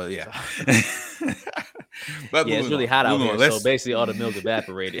Carolina, but yeah. So- But yeah, it's really hot out moving here, on. so Let's. basically all the milk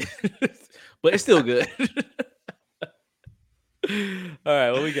evaporated, but it's still good. All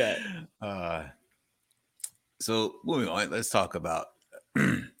right, what we got? Uh, so moving on. Let's talk about.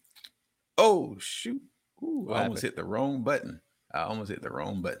 Oh shoot! Ooh, What I almost happened? hit the wrong button. I almost hit the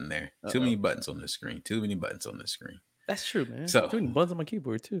wrong button there. Too many Uh-oh. buttons on the screen. Too many buttons on the screen. That's true, man. So, Too many buttons on my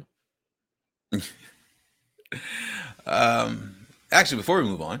keyboard too. um, actually, before we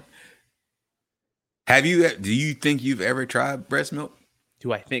move on, do you think you've ever tried breast milk?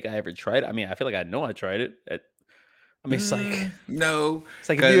 Do I think I ever tried it? I mean, I feel like I know I tried it. I mean, No, it's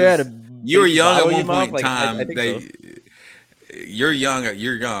like if you had a because you were baby young at bottle in your one mouth, point in like I time. think so. You're young.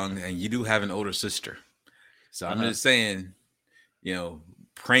 You're young, and you do have an older sister. So I'm Uh-huh. just saying,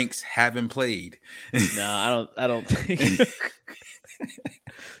 pranks have been played. No, I don't think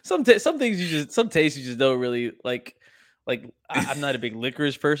some things some tastes you just don't really like. I'm not a big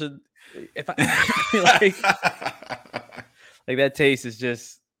licorice person. If like that taste is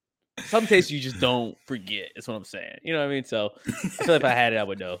just some tastes you just don't forget. Is what I'm saying. You know what I mean? So I feel like if I had it, I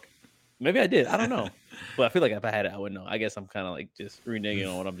would know. Maybe I did. I don't know, but I feel like if I had it, I would know. I guess I'm kind of like just reneging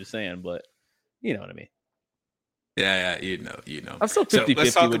on what I'm just saying, but you know what I mean. Yeah, you know. I'm still So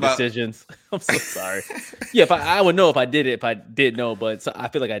let's 50-50 talk with about. decisions. I'm so sorry. Yeah, if I would know if I did it, if I did know, but I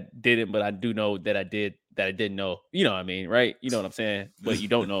feel like I didn't, but I do know that I did, that I didn't know. You know what I mean, right? You know what I'm saying? But you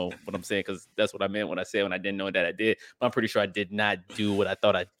don't know what I'm saying because that's what I meant when I said when I didn't know that I did. But I'm pretty sure I did not do what I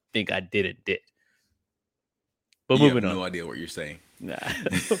thought I think I did and did. But You have moving on. no idea what you're saying. Nah.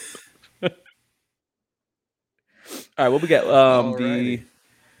 All right, what we got? Alrighty.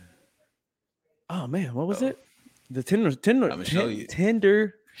 Oh man, what was Oh, it? The I'm gonna show you.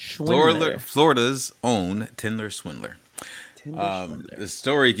 Tender Schwindler. Florida's own Tindler Swindler. Tender Schwindler. The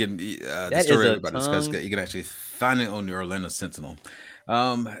story can be the That is story a we're about to discuss. tongue. You can actually find it on the Orlando Sentinel.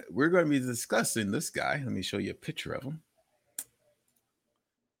 We're going to be discussing this guy. Let me show you a picture of him.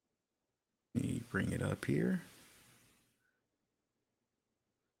 Let me bring it up here.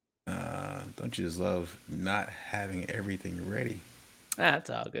 Don't you just love not having everything ready? That's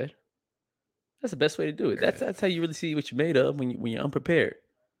all good. That's the best way to do it. That's how you really see what you're made of when you're unprepared.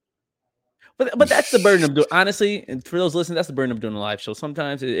 But that's the burden of doing, honestly. And for those listening, that's the burden of doing a live show.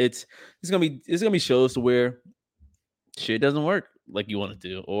 Sometimes it's gonna be shows to where shit doesn't work like you want it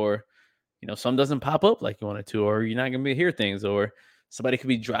to, or some doesn't pop up like you want it to, or you're not gonna be hear things, or somebody could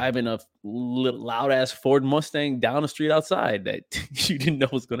be driving a loud ass Ford Mustang down the street outside that you didn't know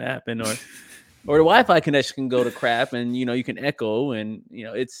was gonna happen, or the Wi-Fi connection can go to crap, and you can echo, and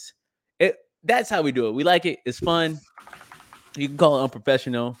it. That's how we do it. We like it. It's fun. You can call it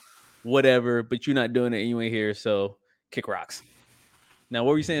unprofessional, whatever, but you're not doing it and you ain't here, so kick rocks. Now,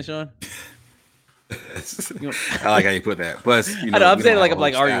 what were you saying, Sean? I like how you put that. Plus, I know I'm we don't saying it have like a I'm whole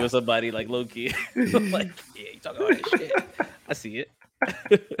like arguing with staff. somebody, like low key. Like, yeah, you talking all that shit. I see it.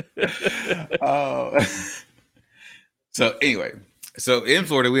 Oh. So anyway, in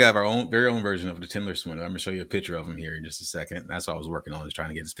Florida, we have our very own version of the Tindler Swindler. I'm gonna show you a picture of him here in just a second. That's what I was working on, is trying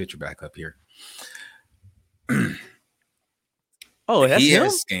to get his picture back up here. Oh, that's He him.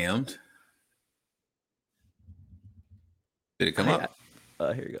 has scammed. Did it come up?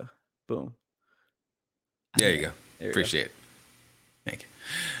 Here you go. Boom. There you go. There you Appreciate it. Thank you.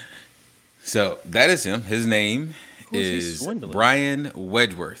 So that is him. His name is Brian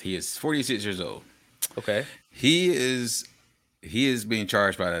Wedgeworth. He is 46 years old. Okay. He is being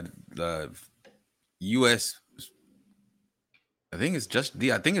charged by the U.S. I think it's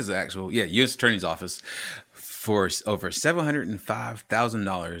the actual U.S. Attorney's Office for over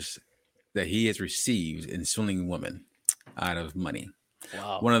 $705,000 that he has received in swindling women out of money.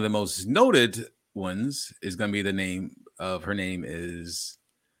 Wow. One of the most noted ones is going to be the name of her name is,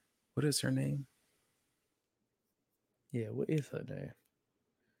 what is her name? Yeah, what is her name?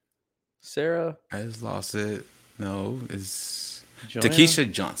 Sarah I just lost it. No, it's Joanna.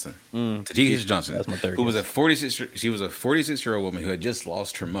 Takesha Johnson. Takesha Takesha. Johnson, That's my third who was a guess. 46. She was a 46-year-old woman who had just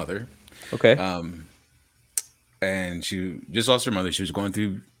lost her mother, Okay. and she just lost her mother. She was going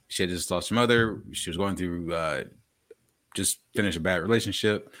through. She had just lost her mother. She was going through. Just finished a bad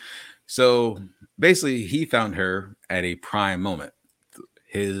relationship. So basically, he found her at a prime moment.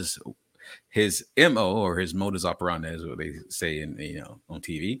 His his mo, or his modus operandi, is what they say in, on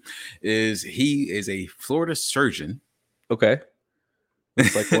TV, is he is a Florida surgeon. Okay.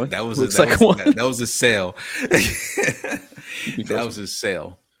 Looks like one. that was Looks that like was one. that was his sale. You can That trust was me. his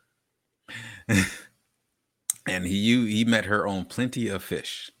sale. And he met her on Plenty of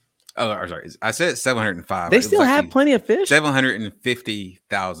Fish. Oh, sorry, I said 705. They It was still have actually plenty of fish.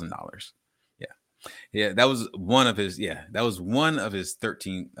 $750,000. Yeah, yeah, that was one of his. Yeah, that was one of his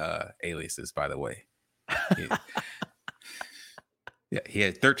 13 aliases. By the way, he, yeah, he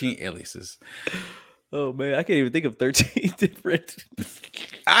had 13 aliases. Oh man, I can't even think of 13 different.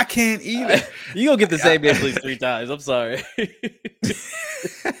 I can't either. You gonna get the same name at least 3 times. I'm sorry.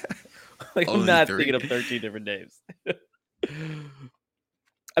 Like I'm Only not 3. thinking of 13 different names.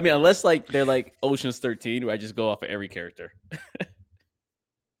 I mean, unless like they're like Ocean's 13, where I just go off of every character.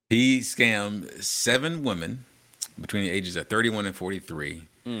 He scammed 7 women between the ages of 31 and 43,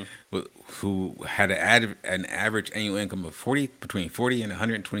 who had an average annual income of between 40 and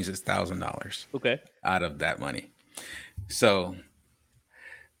 $126,000 Okay. out of that money. So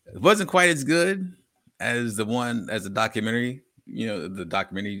it wasn't quite as good as the documentary, the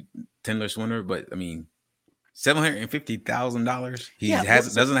documentary Tendler Swindler, but I mean, $750,000. He Yeah.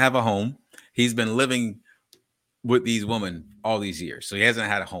 doesn't have a home. He's been living with these women all these years, so he hasn't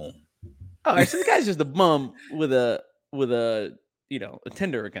had a home. All right. So the guy's just a bum with a a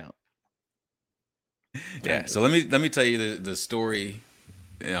Tinder account. Yeah. So let me tell you the story.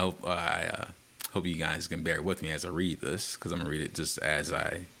 I hope you guys can bear with me as I read this, because I'm gonna read it just as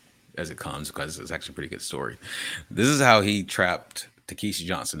it comes, because it's actually a pretty good story. This is how he trapped Takesha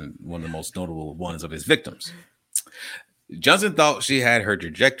Johnson, one of the most notable ones of his victims. Johnson thought she had her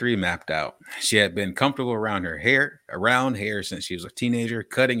trajectory mapped out. She had been comfortable around hair since she was a teenager,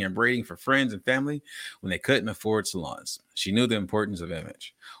 cutting and braiding for friends and family when they couldn't afford salons. She knew the importance of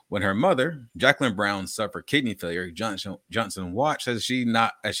image. When her mother, Jacqueline Brown, suffered kidney failure, Johnson watched as she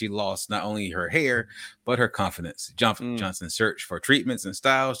lost not only her hair but her confidence. Johnson searched for treatments and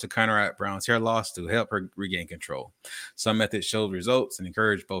styles to counteract Brown's hair loss to help her regain control. Some methods showed results and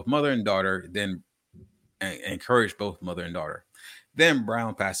encouraged both mother and daughter. Then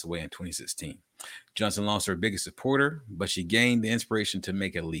Brown passed away in 2016. Johnson lost her biggest supporter, but she gained the inspiration to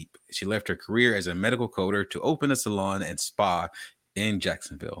make a leap. She left her career as a medical coder to open a salon and spa in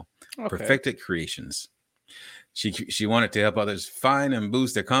Jacksonville. Okay. Perfected Creations. She wanted to help others find and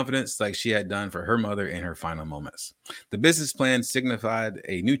boost their confidence like she had done for her mother in her final moments. The business plan signified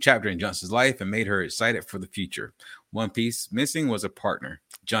a new chapter in Johnson's life and made her excited for the future. One piece missing was a partner.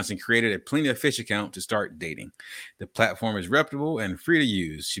 Johnson created a Plenty of Fish account to start dating. The platform is reputable and free to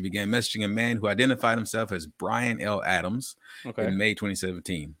use. She began messaging a man who identified himself as Brian L. Adams in May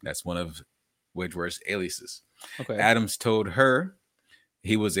 2017. That's one of Wedgeworth's aliases. Okay. Adams told her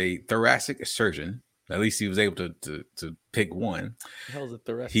he was a thoracic surgeon. At least he was able to pick one. The hell's a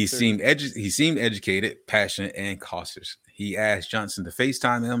thoracic He surgeon? seemed educated, passionate, and cautious. He asked Johnson to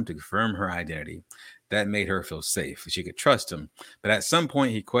FaceTime him to confirm her identity. That made her feel safe. She could trust him. But at some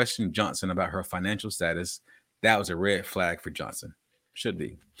point, he questioned Johnson about her financial status. That was a red flag for Johnson. Should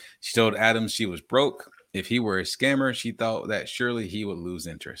be. She told Adams she was broke. If he were a scammer, she thought that surely he would lose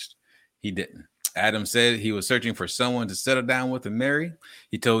interest. He didn't. Adams said he was searching for someone to settle down with and marry.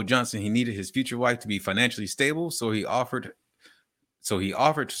 He told Johnson he needed his future wife to be financially stable, so he offered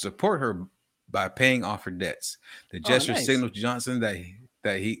to support her by paying off her debts. The gesture signaled to Johnson that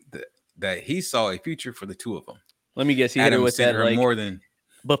he saw a future for the two of them. Let me guess, he hit her with that like more than.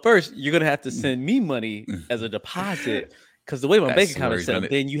 But first, you're gonna have to send me money as a deposit, because the way my bank account is set up,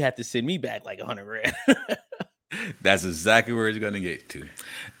 then you have to send me back like $100,000. That's exactly where it's going to get to.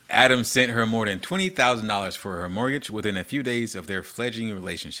 Adams sent her more than $20,000 for her mortgage within a few days of their fledgling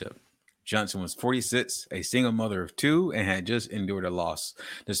relationship. Johnson was 46, a single mother of 2, and had just endured a loss.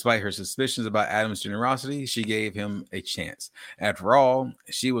 Despite her suspicions about Adams' generosity, she gave him a chance. After all,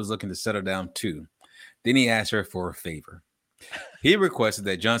 she was looking to settle down too. Then he asked her for a favor. He requested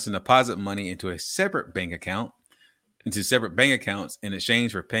that Johnson deposit money into separate bank accounts in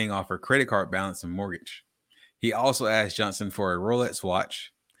exchange for paying off her credit card balance and mortgage. He also asked Johnson for a Rolex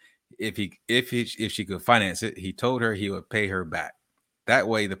watch. If she could finance it, he told her he would pay her back. That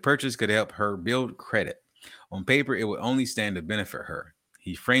way, the purchase could help her build credit. On paper, it would only stand to benefit her.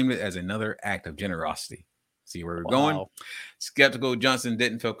 He framed it as another act of generosity. See where we're going? Wow. Skeptical Johnson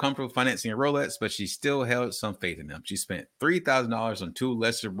didn't feel comfortable financing a Rolex, but she still held some faith in him. She spent $3,000 on two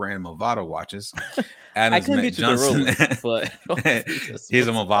lesser brand Movado watches. I Adams couldn't met get you the Johnson. Rolex, but Here's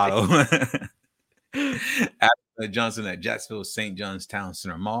a what's Movado. Adams met Johnson at Jacksonville's St. John's Town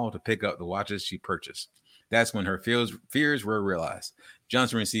Center Mall to pick up the watches she purchased. That's when her fears were realized.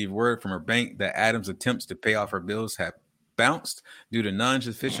 Johnson received word from her bank that Adams' attempts to pay off her bills had bounced due to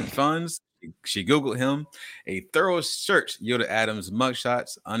non-sufficient funds. She Googled him. A thorough search yielded Adams'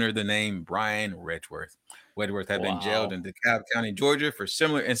 mugshots under the name Brian Wedgeworth. Wedgeworth had been jailed Wow. in DeKalb County, Georgia, for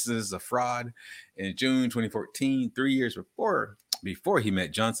similar instances of fraud. In June 2014, 3 years before he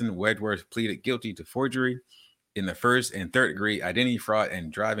met Johnson, Wedgeworth pleaded guilty to forgery in the first and third degree, identity fraud,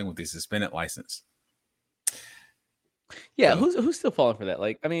 and driving with a suspended license. Yeah, So who's still falling for that?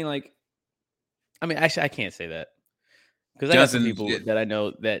 Actually, I can't say that because I got some Johnson, people that I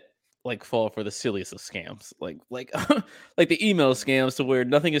know that like fall for the silliest of scams, like like the email scams to where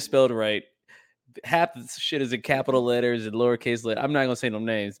nothing is spelled right. Half the shit is in capital letters and lowercase letters. I'm not gonna say no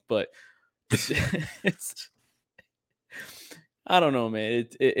names, but it's it's I don't know, man.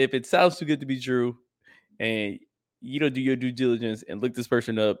 If it sounds too good to be true, and you don't do your due diligence and look this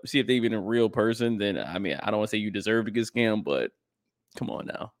person up, see if they're even a real person, then I mean, I don't want to say you deserve to get scammed, but come on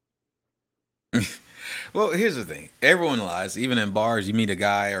now. well, here's the thing. Everyone lies. Even in bars, you meet a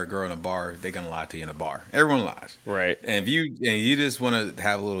guy or a girl in a bar, they're gonna lie to you in a bar. Everyone lies. Right. And if you just want to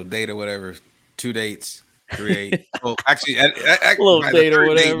have a little date or whatever, 2 dates, 3 dates. Well, actually, A little by date or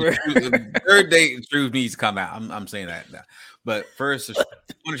whatever. the third date, the truth needs to come out. I'm saying that now. But first, 1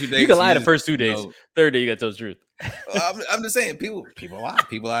 or 2 dates. You can lie the just, first 2 days. Third day, you got to tell the truth. I'm just saying, people lie.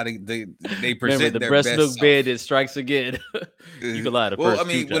 People lie. They present Remember, the their breast best milk self. bandit strikes again. You can lie the Well, first I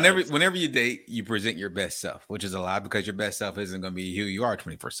mean, two times. whenever you date, you present your best self, which is a lie because your best self isn't going to be who you are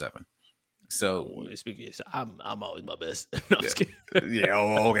 24/7. So, Speaking of, I'm always my best. No, I'm just kidding. yeah,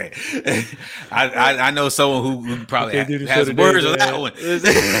 okay. I know someone who probably Okay, dude, has so today, words on that man, one.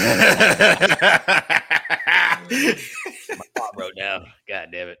 my mom wrote down. God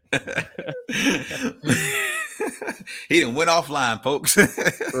damn it. He didn't went offline, folks.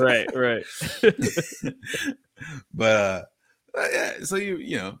 Right. But yeah, so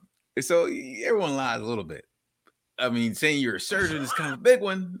so everyone lies a little bit. I mean, saying you're a surgeon is kind of a big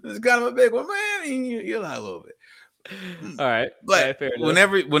one. It's kind of a big one, man. I mean, you lie a little bit. All right. But fair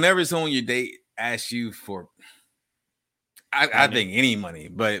enough. whenever someone you date asks you for, I think any money,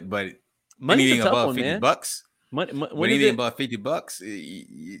 but Money's a anything tough above one, 50 man. bucks. When But is anything it? above $50,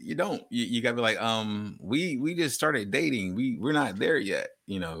 you don't. You gotta be like, we just started dating. We're not there yet,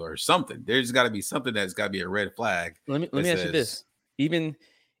 or something. There's got to be something that's got to be a red flag. Let me ask you this. Even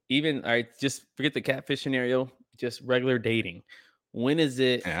all right, just forget the catfish scenario. Just regular dating. When is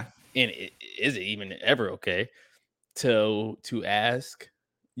it? Yeah. And is it even ever okay to ask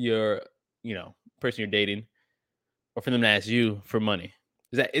your person you're dating, or for them to ask you for money?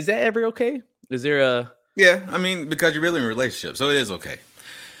 Is that ever okay? Is there a Yeah, I mean, because you're really in a relationship, so it is okay.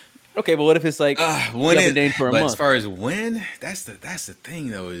 okay? But what if it's like When you've been dating for a but month? as far as when, that's the thing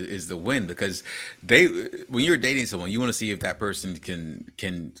though, is the when, because when you're dating someone, you want to see if that person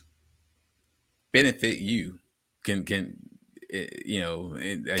can benefit you, can as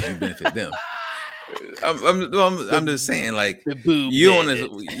you benefit them. I'm just saying, like, The boob you bandit.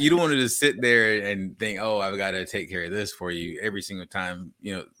 don't want to just sit there and think, oh, I've got to take care of this for you every single time.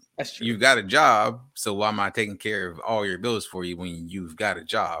 That's true. You've got a job, so why am I taking care of all your bills for you when you've got a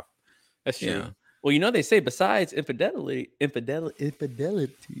job? That's true. Yeah. Well, they say besides infidelity,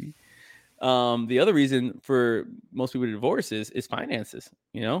 the other reason for most people to divorce is finances.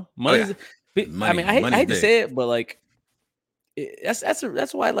 Money's. I mean, I hate to say it, but like,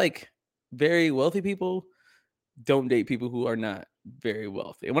 that's why like very wealthy people don't date people who are not very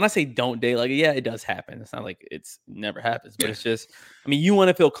wealthy. And when I say don't date, like, yeah, it does happen. It's not like it's never happens, but it's just, I mean, you want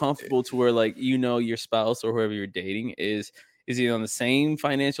to feel comfortable to where like your spouse or whoever you're dating is either on the same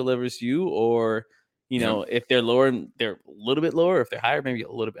financial level as you, or if they're lower, they're a little bit lower. If they're higher, maybe a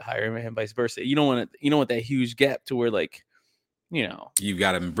little bit higher, and vice versa. You don't want that huge gap to where like you've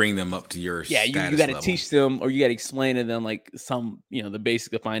got to bring them up to your you got to level. teach them, or you got to explain to them like some the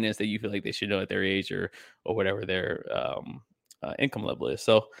basic of finance that you feel like they should know at their age or whatever their income level is.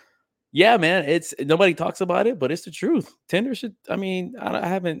 So yeah, man, it's nobody talks about it, but it's the truth. Tinder should. I mean, I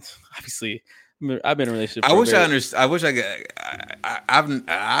haven't obviously. I've been in a relationship. I wish I understand. I wish I could.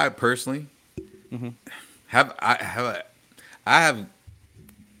 I personally have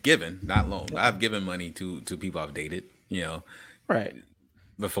given, not loaned. I've given money to people I've dated. Right.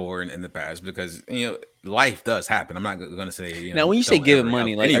 before in the past because life does happen. I'm not going to say Now, when you say don't giving ever help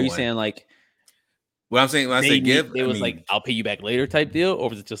money, like, are you anyone. saying like What I'm saying when I say give, they I was like, mean I'll pay you back later type deal, or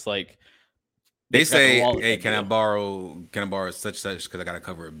was it just like they they forgot their say, wallet "Hey, type deal? can I borrow such because I got to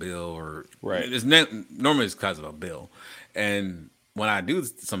cover a bill or Right. normally it's because of a bill." And when I do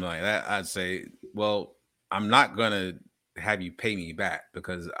something like that, I'd say, "Well, I'm not gonna have you pay me back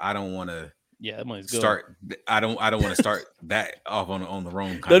because I don't want to." Yeah, that money's good. Start I don't want to start that off on the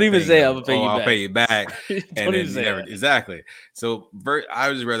wrong kind Don't of even thing say of, I'm gonna pay oh, you I'll pay back. you back, and Don't even then you say never that. exactly. So I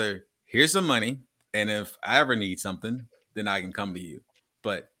would just rather here's some money, and if I ever need something, then I can come to you,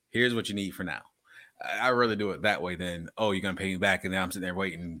 but here's what you need for now. I rather do it that way than, oh, you're gonna pay me back, and then I'm sitting there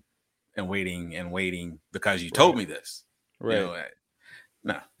waiting and waiting and waiting because you told Right. me this. Right.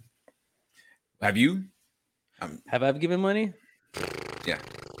 No. Have you? Have I ever given money? Yeah.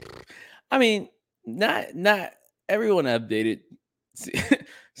 I mean, not everyone I've dated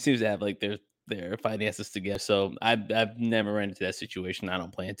seems to have like their finances together. So I've never run into that situation. I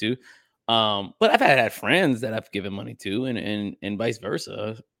don't plan to. But I've had friends that I've given money to, and vice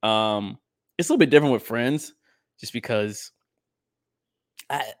versa. It's a little bit different with friends, just because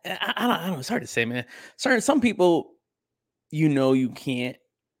I don't know. It's hard to say, man. Some people, you can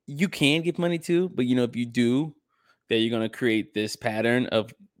give money to, but if you do, that you're gonna create this pattern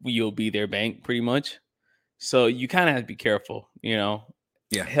of you'll be their bank pretty much. So you kind of have to be careful. Yeah.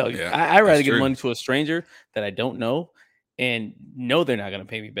 Hell, Yeah. I That's rather give true. money to a stranger that I don't know and know they're not going to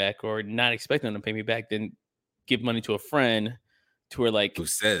pay me back or not expect them to pay me back than give money to a friend to where Who like,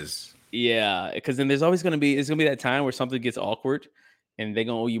 says? yeah, because then there's always it's gonna be that time where something gets awkward and they're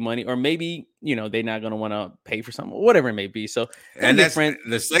gonna owe you money, or maybe they're not gonna want to pay for something, whatever it may be. So don't And give that's friends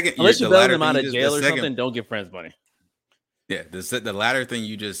the second. unless you're The bailing latter them thing out you of just the jail or second. something. Don't give friends money. Yeah, the latter thing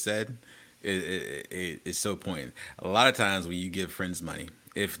you just said is so poignant. A lot of times when you give friends money,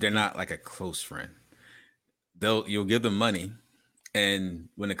 if they're Mhm. not like a close friend, you'll give them money, and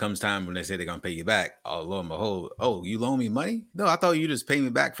when it comes time when they say they're gonna pay you back, oh lo and behold, oh you loan me money? No, I thought you just pay me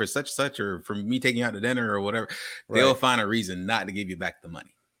back for such or for me taking you out to dinner or whatever. They'll Right, find a reason not to give you back the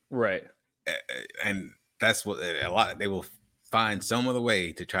money, right, and that's what a lot. They will find some other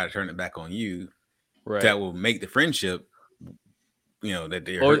way to try to turn it back on you right. that will make the friendship that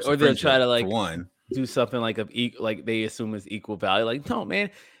it Or hurts the or they'll try friendship to for like one. do something like like they assume is equal value. Like, no,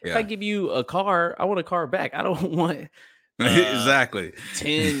 man, if I Yeah. give you a car, I want a car back. I don't want uh Exactly.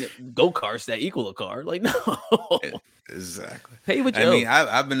 10 go-karts that equal a car. Like, no. E- exactly. Pay what you I mean, owe.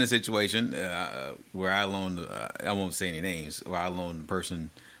 I've been in a situation where I loaned, I won't say any names, where I loaned a person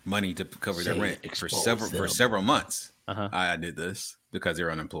money to cover their Say rent it, expose for them. several months. Uh-huh. I did this because they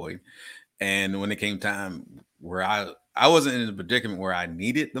were unemployed, and when it came time where I wasn't in a predicament where I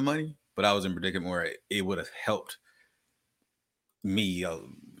needed the money, but I was in a predicament where it would have helped me, you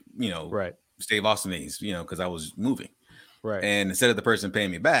know, Right. stave off some things, because I was moving. Right. And instead of the person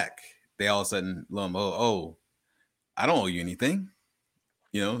paying me back, they all of a sudden, lo and behold, oh, I don't owe you anything.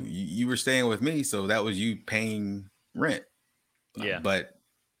 You were staying with me, so that was you paying rent. Yeah. But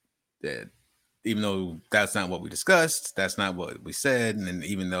uh, even though that's not what we discussed, that's not what we said, and then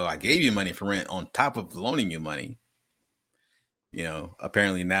even though I gave you money for rent on top of loaning you money,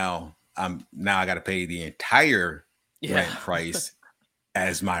 apparently now I got to pay the entire Yeah. rent price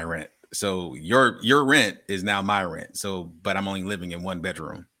as my rent. So your rent is now my rent. So, but I'm only living in one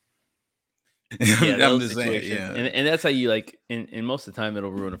bedroom. Yeah, I'm those just saying, situations. yeah, And that's how you like in most of the time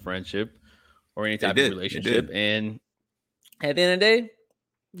it'll ruin a friendship or any type of it relationship. did, And at the end of the day,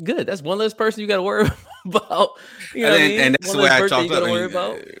 good. That's one less person you got to worry about. You know what I and mean? that's One the way less I birthday you chalked got up. to I worry mean,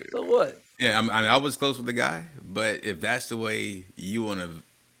 about. So what? yeah, I was close with the guy, but if that's the way you want to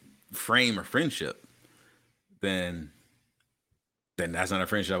frame a friendship, then that's not a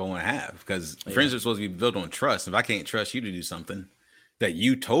friendship I want to have because Yeah, friendships supposed to be built on trust. If I can't trust you to do something that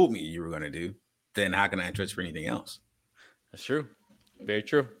you told me you were going to do, then how can I trust for anything else? that's true. Very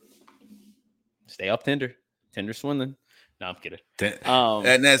true. Stay off Tinder. Tinder swindling. No, I'm kidding. Um,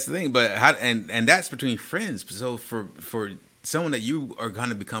 And that's the thing, but how and that's between friends. So for someone that you are going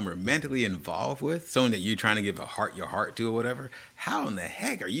to become romantically involved with, someone that you're trying to give your heart to or whatever, how in the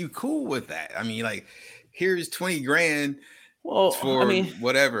heck are you cool with that? I mean, like, here's 20 grand well, I for mean,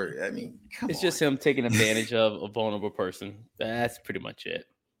 whatever. I mean, come it's on. just him taking advantage of a vulnerable person. That's pretty much it.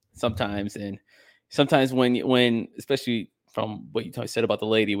 Sometimes, and sometimes when especially from what said about the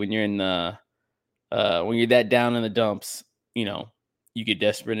lady, when you're in when you're that down in the dumps, you know, you get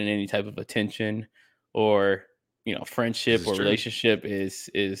desperate in any type of attention or This friendship is or true. relationship is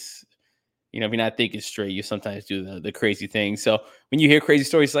if you're not thinking straight, you sometimes do the crazy things. So when you hear crazy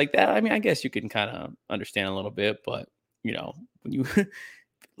stories like that, I mean, I guess you can kind of understand a little bit, but when you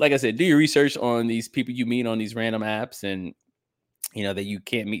like I said, do your research on these people you meet on these random apps, and that you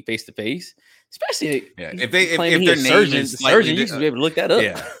can't meet face to face. Especially, Yeah, claiming if he their a name surgeon. is The slightly, surgeon, you should be able to look that up.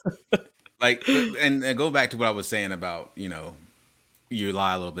 yeah, like and go back to what I was saying about you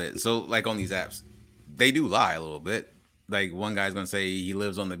lie a little bit. So like on these apps, they do lie a little bit. Like one guy's gonna say he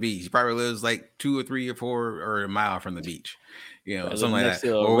lives on the beach. He probably lives like 2 or 3 or 4 or a mile from the beach, Probably live something like next that.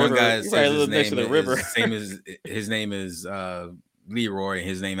 to a Or one river. guy You says probably live next to the river. his name is Leroy, and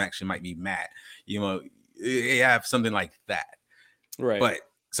his name actually might be Matt. You have something like that. Right. But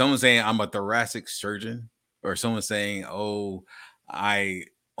someone saying I'm a thoracic surgeon, or someone saying, "Oh, I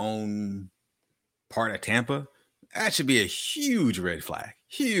own part of Tampa," that should be a huge red flag.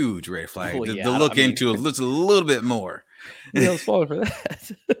 Huge red flag Well, to yeah. I look mean, into just a little bit more. who the hell's falling for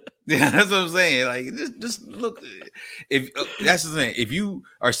that? Yeah, that's what I'm saying. Like, just look. If that's the thing, if you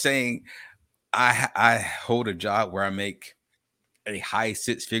are saying I hold a job where I make a high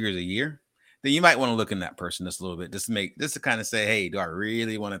 6 figures a year, then you might want to look in that person just a little bit, just to kind of say, hey, do I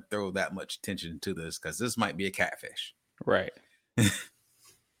really want to throw that much attention to this? Because this might be a catfish. Right.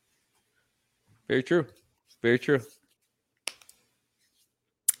 Very true. Very true.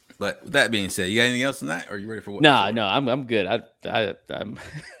 But with that being said, you got anything else on that? Or are you ready for what? No, I'm good. I'm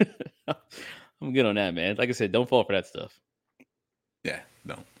I'm good on that, man. Like I said, don't fall for that stuff. Yeah,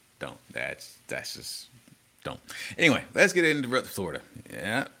 don't. That's just don't. Anyway, let's get into Florida.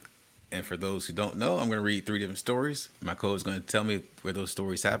 Yeah. And for those who don't know, I'm going to read 3 different stories. My co is going to tell me where those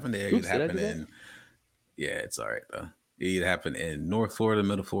stories happened. They either happen in, yeah, it's all right though. They either happen in North Florida,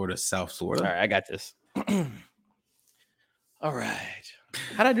 Middle Florida, South Florida. All right, I got this. All right.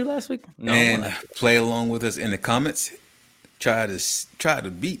 How did I do last week? No, and play along with us in the comments. Try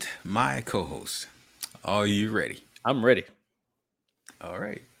to beat my co-host. Are you ready? I'm ready. All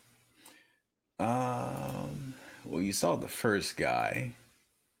right. Well, you saw the first guy.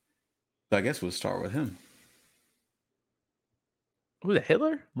 So I guess we'll start with him. Who's that?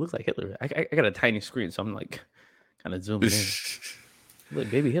 Hitler? Looks like Hitler. I got a tiny screen, so I'm like kind of zooming in.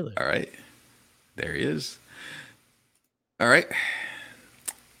 Look, baby Hitler. All right. There he is. All right.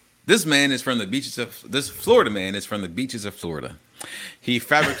 This Florida man is from the beaches of Florida. He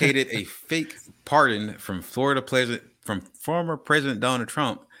fabricated a fake pardon from former President Donald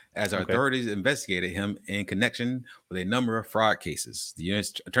Trump as authorities investigated him in connection with a number of fraud cases. The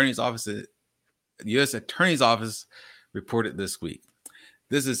U.S. Attorney's Office reported this week.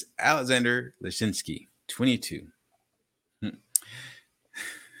 This is Alexander Lashinsky, 22.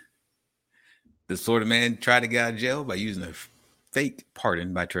 This Florida man tried to get out of jail by using a fake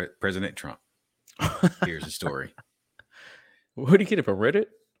pardon by President Trump. Here's the story. Where did he get it from? Reddit?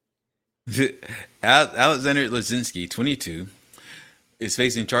 Alexander Lashinsky, 22, is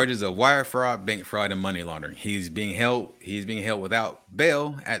facing charges of wire fraud, bank fraud, and money laundering. He's being held without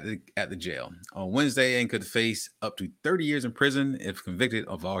bail at the jail on Wednesday and could face up to 30 years in prison if convicted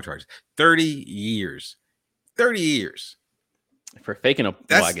of all charges. 30 years. 30 years. For faking a,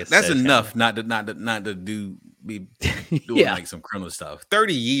 that's enough not to be doing like some criminal stuff.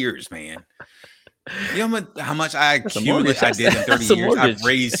 30 years, man. You know how much I accumulated I did in 30 years? I've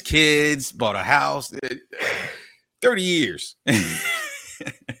raised kids, bought a house. 30 years.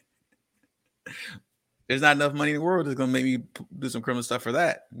 There's not enough money in the world that's going to make me do some criminal stuff for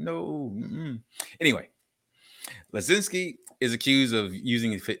that. No. Anyway, Lashinsky is accused of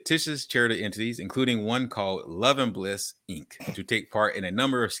using fictitious charity entities, including one called Love and Bliss, Inc., to take part in a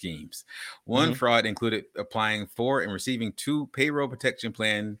number of schemes. One fraud included applying for and receiving 2 payroll protection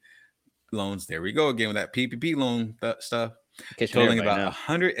plan loans. There we go again with that PPP loan stuff, totaling about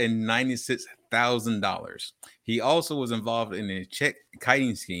 $196,000. He also was involved in a check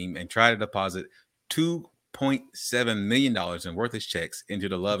kiting scheme and tried to deposit $2.7 million in worthless checks into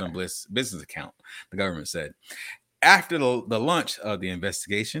the Love and Bliss business account, the government said. After the launch of the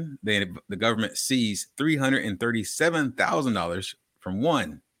investigation, the government seized $337,000 from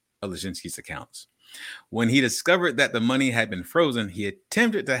one of Lashinsky's accounts. When he discovered that the money had been frozen, he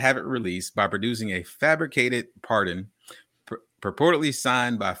attempted to have it released by producing a fabricated pardon purportedly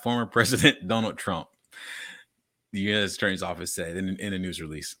signed by former President Donald Trump, the U.S. Attorney's Office said in a news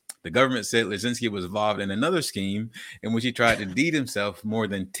release. The government said Lashinsky was involved in another scheme in which he tried to deed himself more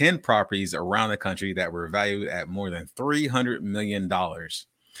than 10 properties around the country that were valued at more than $300 million.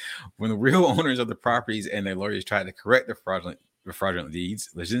 When the real owners of the properties and their lawyers tried to correct the fraudulent deeds,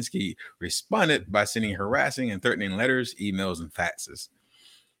 Lashinsky responded by sending harassing and threatening letters, emails, and faxes.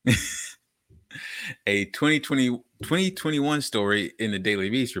 A 2021 story in the Daily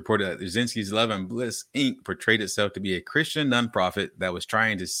Beast reported that Brzezinski's Love and Bliss Inc. portrayed itself to be a Christian nonprofit that was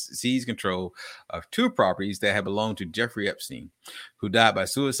trying to seize control of two properties that had belonged to Jeffrey Epstein, who died by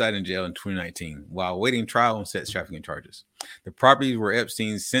suicide in jail in 2019 while awaiting trial on sex trafficking charges. The properties were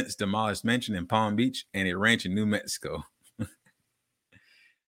Epstein's since demolished mansion in Palm Beach and a ranch in New Mexico.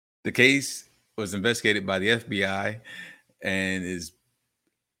 The case was investigated by the FBI and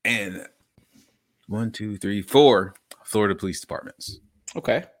 4 Florida police departments.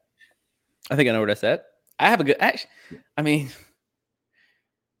 Okay. I think I know where that's at. I have a good I mean,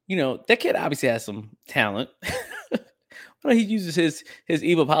 that kid obviously has some talent. Well, he uses his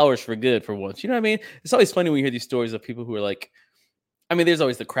evil powers for good for once. You know what I mean? It's always funny when you hear these stories of people who are like, I mean, there's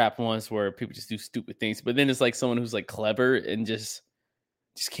always the crap ones where people just do stupid things, but then it's like someone who's like clever and just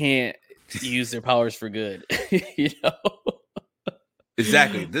can't use their powers for good.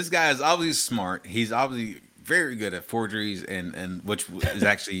 Exactly. This guy is obviously smart. He's obviously very good at forgeries, and which is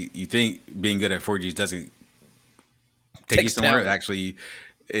actually, you think being good at forgeries doesn't take you somewhere.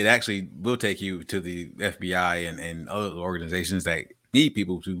 It actually will take you to the FBI and other organizations that need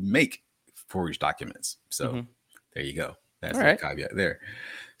people to make forged documents. So there you go. That's the caveat there.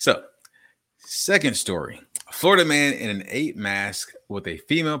 So, second story. A Florida man in an 8 mask with a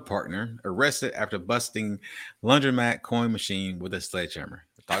female partner arrested after busting laundromat coin machine with a sledgehammer.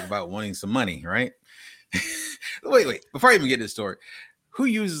 Talk about wanting some money, right? Wait. Before I even get to the story, who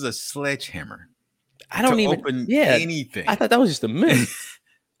uses a sledgehammer? I don't even open anything. I thought that was just a myth.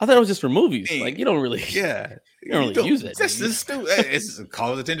 I thought it was just for movies. Like, you don't really, you don't really use it. This is stupid. It's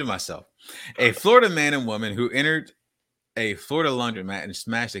calling attention to myself. A Florida man and woman who entered a Florida laundromat and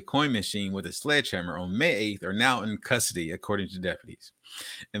smashed a coin machine with a sledgehammer on May 8th are now in custody, according to deputies.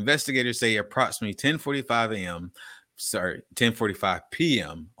 Investigators say approximately 10:45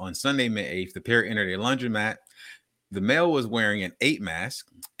 p.m. on Sunday, May 8th, the pair entered a laundromat. The male was wearing an 8 mask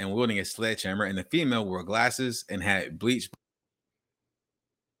and wielding a sledgehammer, and the female wore glasses and had bleached.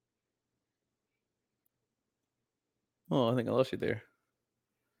 Oh, I think I lost you there.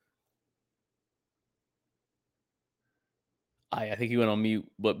 I think he went on mute,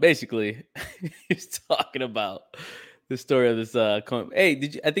 but basically, he's talking about the story of this.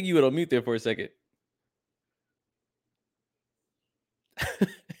 Hey, I think you went on mute there for a second.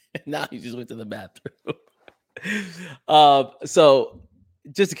 Now you just went to the bathroom. So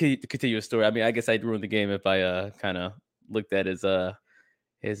just to continue a story. I mean, I guess I'd ruin the game if I kind of looked at his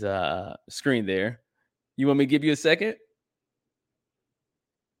screen there. You want me to give you a second?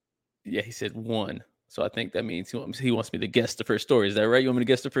 Yeah, he said 1. So I think that means he wants me to guess the first story. Is that right? You want me to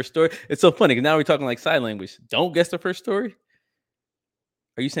guess the first story? It's so funny because now we're talking like sign language. Don't guess the first story.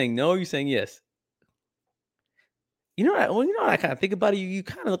 Are you saying no? Or are you saying yes? You know what? Well, I kind of think about it. You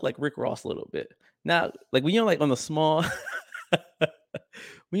kind of look like Rick Ross a little bit. Now, like when you're like on the small, when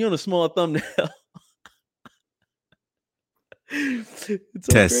you're on a small thumbnail. It's so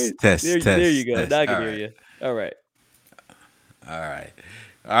Test. there you go. Now I can hear you. All right.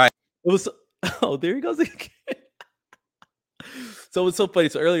 It was. Oh, there he goes again. So it's so funny.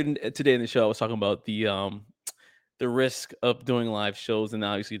 So earlier today in the show, I was talking about the risk of doing live shows, and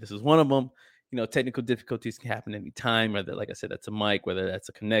obviously this is one of them. Technical difficulties can happen anytime. Whether, like I said, that's a mic, whether that's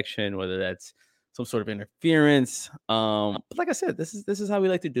a connection, whether that's some sort of interference. But like I said, this is how we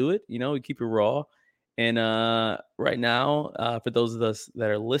like to do it. We keep it raw. And right now, for those of us that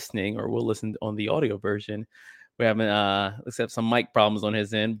are listening or will listen on the audio version, we're having let's have some mic problems on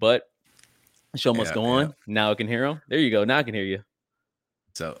his end, but the show must go on. Now I can hear him. There you go. Now I can hear you.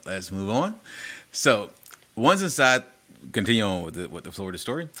 So let's move on. So once inside, continue on with the Florida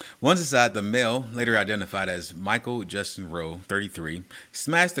story. Once inside, the male, later identified as Michael Justin Rowe, 33,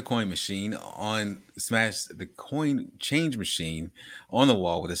 smashed the coin change machine on the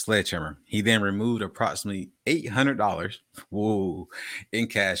wall with a sledgehammer. He then removed approximately $800 in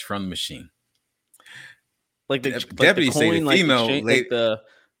cash from the machine. Like the deputies say the female, like the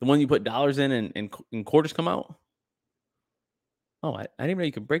one you put dollars in and quarters come out. Oh, I didn't even know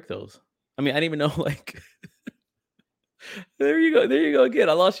you could break those. I mean, I didn't even know like. There you go again.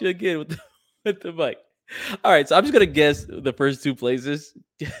 I lost you again with the mic. All right, so I'm just gonna guess the first 2 places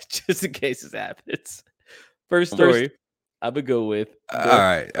just in case this happens. First story, I would go with. All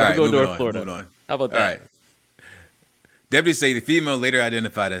right. North Florida. How about that? All right. Deputies say the female, later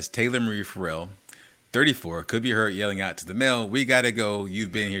identified as Taylor Marie Farrell, 34, could be heard yelling out to the male, "We gotta go.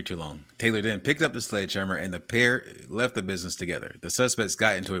 You've been here too long." Taylor then picked up the sledgehammer and the pair left the business together. The suspects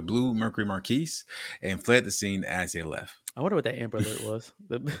got into a blue Mercury Marquise and fled the scene as they left. I wonder what that Amber Alert was.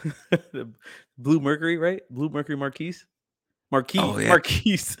 The blue Mercury, right? Blue Mercury Marquise. Oh, yeah.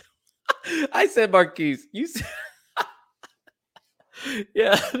 Marquise. I said Marquise. You said,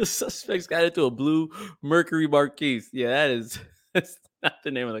 yeah, the suspects got into a blue Mercury Marquise. Yeah, that's not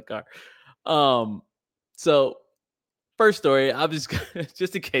the name of the car. So first story, I'm just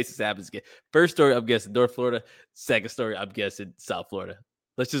just in case this happens again. First story, I'm guessing North Florida. Second story, I'm guessing South Florida.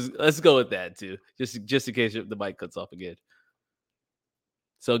 Let's go with that too, just in case the mic cuts off again.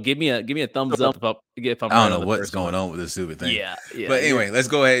 So give me a thumbs up if I'm I don't right know on the what's first going one. on with this stupid thing. Yeah, yeah. But anyway, let's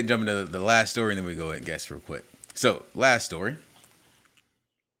go ahead and jump into the last story, and then we go ahead and guess real quick. So, last story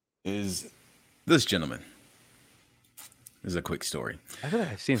is this gentleman. This is a quick story. I feel like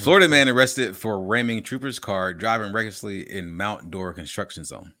I've seen Florida man arrested for ramming trooper's car driving recklessly in Mount Dora construction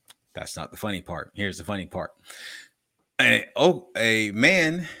zone. That's not the funny part. Here's the funny part. A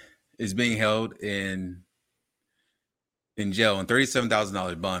man is being held in jail on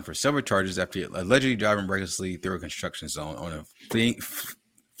 $37,000 bond for several charges after allegedly driving recklessly through a construction zone on a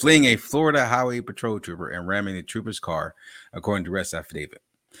fleeing a Florida highway patrol trooper and ramming the trooper's car, according to arrest affidavit.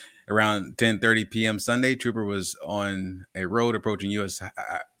 Around 10:30 p.m. Sunday, trooper was on a road approaching a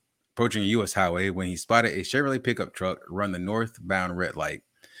U.S. highway when he spotted a Chevrolet pickup truck run the northbound red light.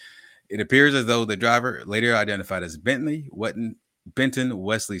 It appears as though the driver, later identified as Benton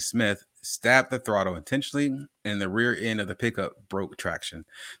Wesley Smith, stabbed the throttle intentionally, and the rear end of the pickup broke traction.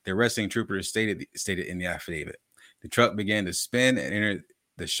 The arresting trooper stated in the affidavit. The truck began to spin and entered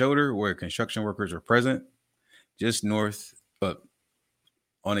the shoulder where construction workers were present, just north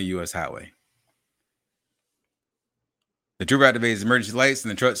on a U.S. highway. The trooper activated his emergency lights, and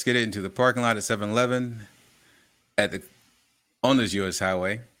the truck skidded into the parking lot at 7-Eleven on this U.S.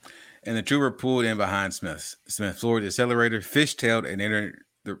 highway. And the trooper pulled in behind Smith. Smith floored the accelerator, fishtailed, and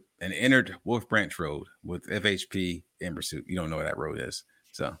entered Wolf Branch Road with FHP in pursuit. You don't know what that road is,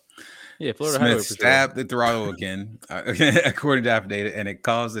 so yeah, Florida Smith Highway stabbed the throttle again, according to affidavit, and it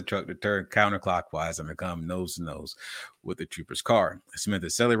caused the truck to turn counterclockwise and become nose to nose with the trooper's car. Smith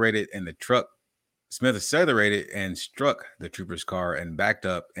accelerated and struck the trooper's car and backed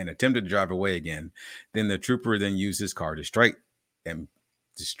up and attempted to drive away again. Then the trooper used his car to strike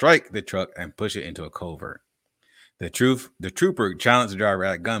the truck and push it into a culvert. The trooper challenged the driver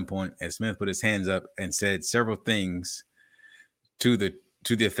at gunpoint, and Smith put his hands up and said several things to the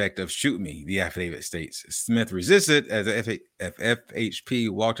effect of "shoot me," the affidavit states. Smith resisted as FHP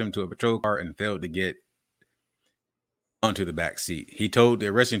walked him to a patrol car and failed to get onto the back seat. He told the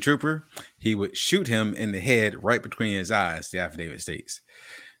arresting trooper he would shoot him in the head right between his eyes, the affidavit states.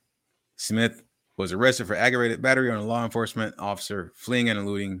 Smith was arrested for aggravated battery on a law enforcement officer, fleeing and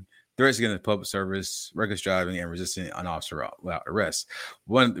eluding, threats against the public service, reckless driving, and resisting an officer without arrest.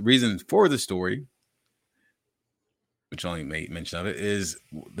 One of the reasons for the story, which only made mention of it, is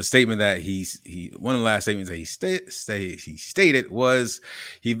the statement that one of the last statements that he stated was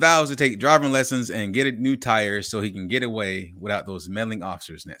he vows to take driving lessons and get new tires so he can get away without those meddling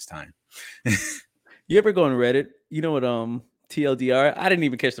officers next time. You ever go on Reddit? You know what TLDR? I didn't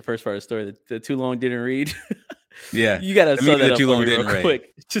even catch the first part of the story. The too long didn't read. Yeah, you gotta sum that up too long real didn't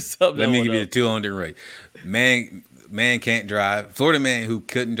quick. Just let me give you the too long didn't read. Man can't drive. Florida man who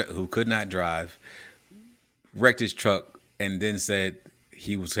could not drive wrecked his truck and then said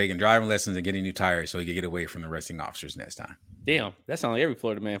he was taking driving lessons and getting new tires so he could get away from the arresting officers next time. Damn, that sounds like every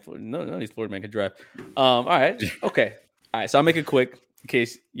Florida man. None of these Florida men can drive. All right, okay, all right. So I'll make it quick in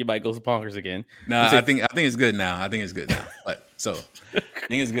case you might go to bonkers again. No, I think it's good now. But so I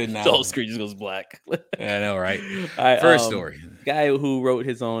think it's good now. The whole screen just goes black. Yeah, I know, right? All right, first story. Guy who wrote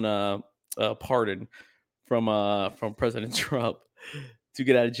his own pardon from President Trump to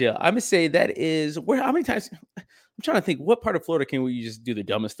get out of jail. I'm gonna say that is where. How many times? I'm trying to think. What part of Florida can we just do the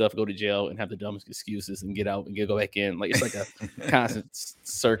dumbest stuff, go to jail, and have the dumbest excuses, and get out and go back in? Like it's like a constant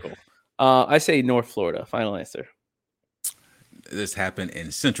circle. I say North Florida. Final answer. This happened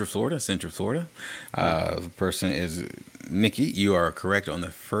in Central Florida. The person is Nikki. You are correct on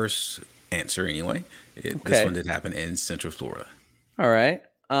the first answer. Anyway, this one did happen in Central Florida. All right.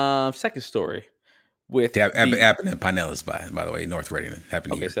 Second story. Happened in Pinellas, by the way, North Reading.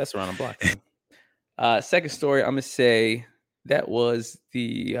 Happened here. So that's around the block. Second story, I'm gonna say that was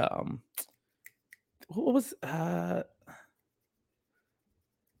the what was oh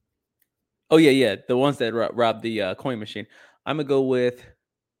yeah, the ones that robbed the coin machine. I'm gonna go with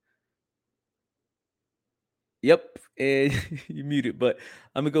yep, and you muted, but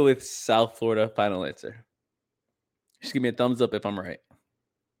I'm gonna go with South Florida. Final answer. Just give me a thumbs up if I'm right.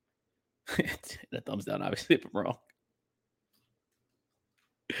 A thumbs down, obviously, if I'm wrong.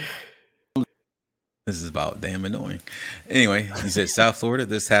 This is about damn annoying. Anyway, he said South Florida.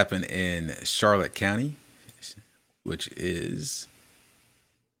 This happened in Charlotte County, which is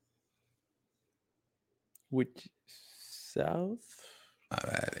Which south? My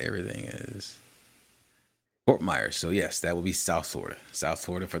bad. Everything is Fort Myers. So yes, that will be South Florida. South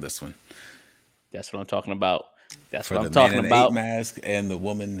Florida for this one. That's what I'm talking about. That's For what I'm the man talking in the ape about. mask and the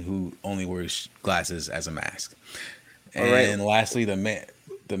woman who only wears glasses as a mask. All right. And lastly, the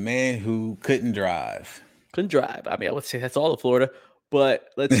man who couldn't drive. Couldn't drive. I mean, I would say that's all of Florida, but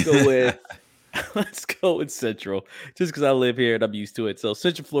let's go with let's go with Central, just because I live here and I'm used to it. So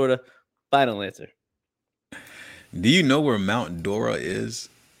Central Florida, final answer. Do you know where Mount Dora is?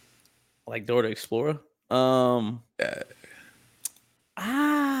 Like Dora the Explorer. Um,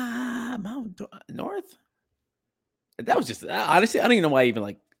 Uh, North. That was just honestly, I don't even know why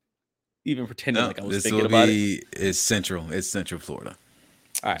I even pretended no, like I was this thinking will about it. be it's Central. It's Central Florida,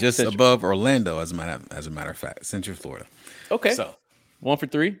 All right, just Central. above Orlando, as a matter of fact, Central Florida. Okay, So 1 for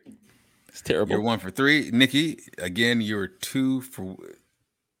 3. It's terrible. you're 1 for 3, Nikki. Again, you're 2 for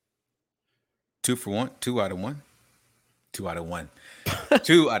 1, 2 out of 1, 2 out of 1,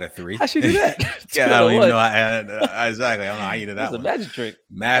 2 out of 3. How should you do that? Yeah, I don't even know. Exactly. I don't know how you did That's that a one. magic trick.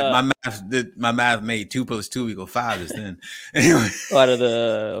 My math made 2 + 2 = 5 just then. Anyway, Out of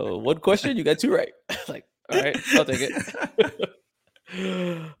the one question, you got 2 right. Like, all right, I'll take it.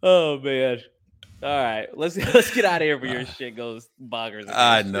 Oh man. All right, let's get out of here before your shit goes boggers.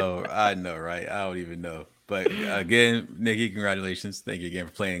 I know, right? I don't even know. But again, Nikki, congratulations! Thank you again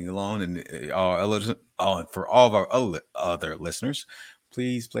for playing along, and for all of our other listeners,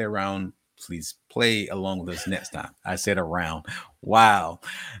 please play around. Please play along with us next time. I said around. Wow,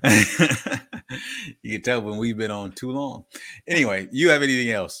 you can tell when we've been on too long. Anyway, you have anything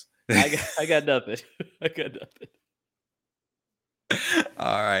else? I got nothing. I got nothing.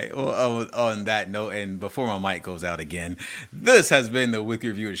 All right. Well, on that note, and before my mic goes out again, this has been the Weekly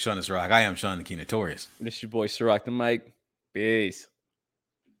Review of Sean is Rock. I am Sean the Key Notorious. This is your boy Ciroc the Mic. Peace.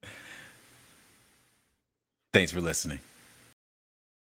 Thanks for listening.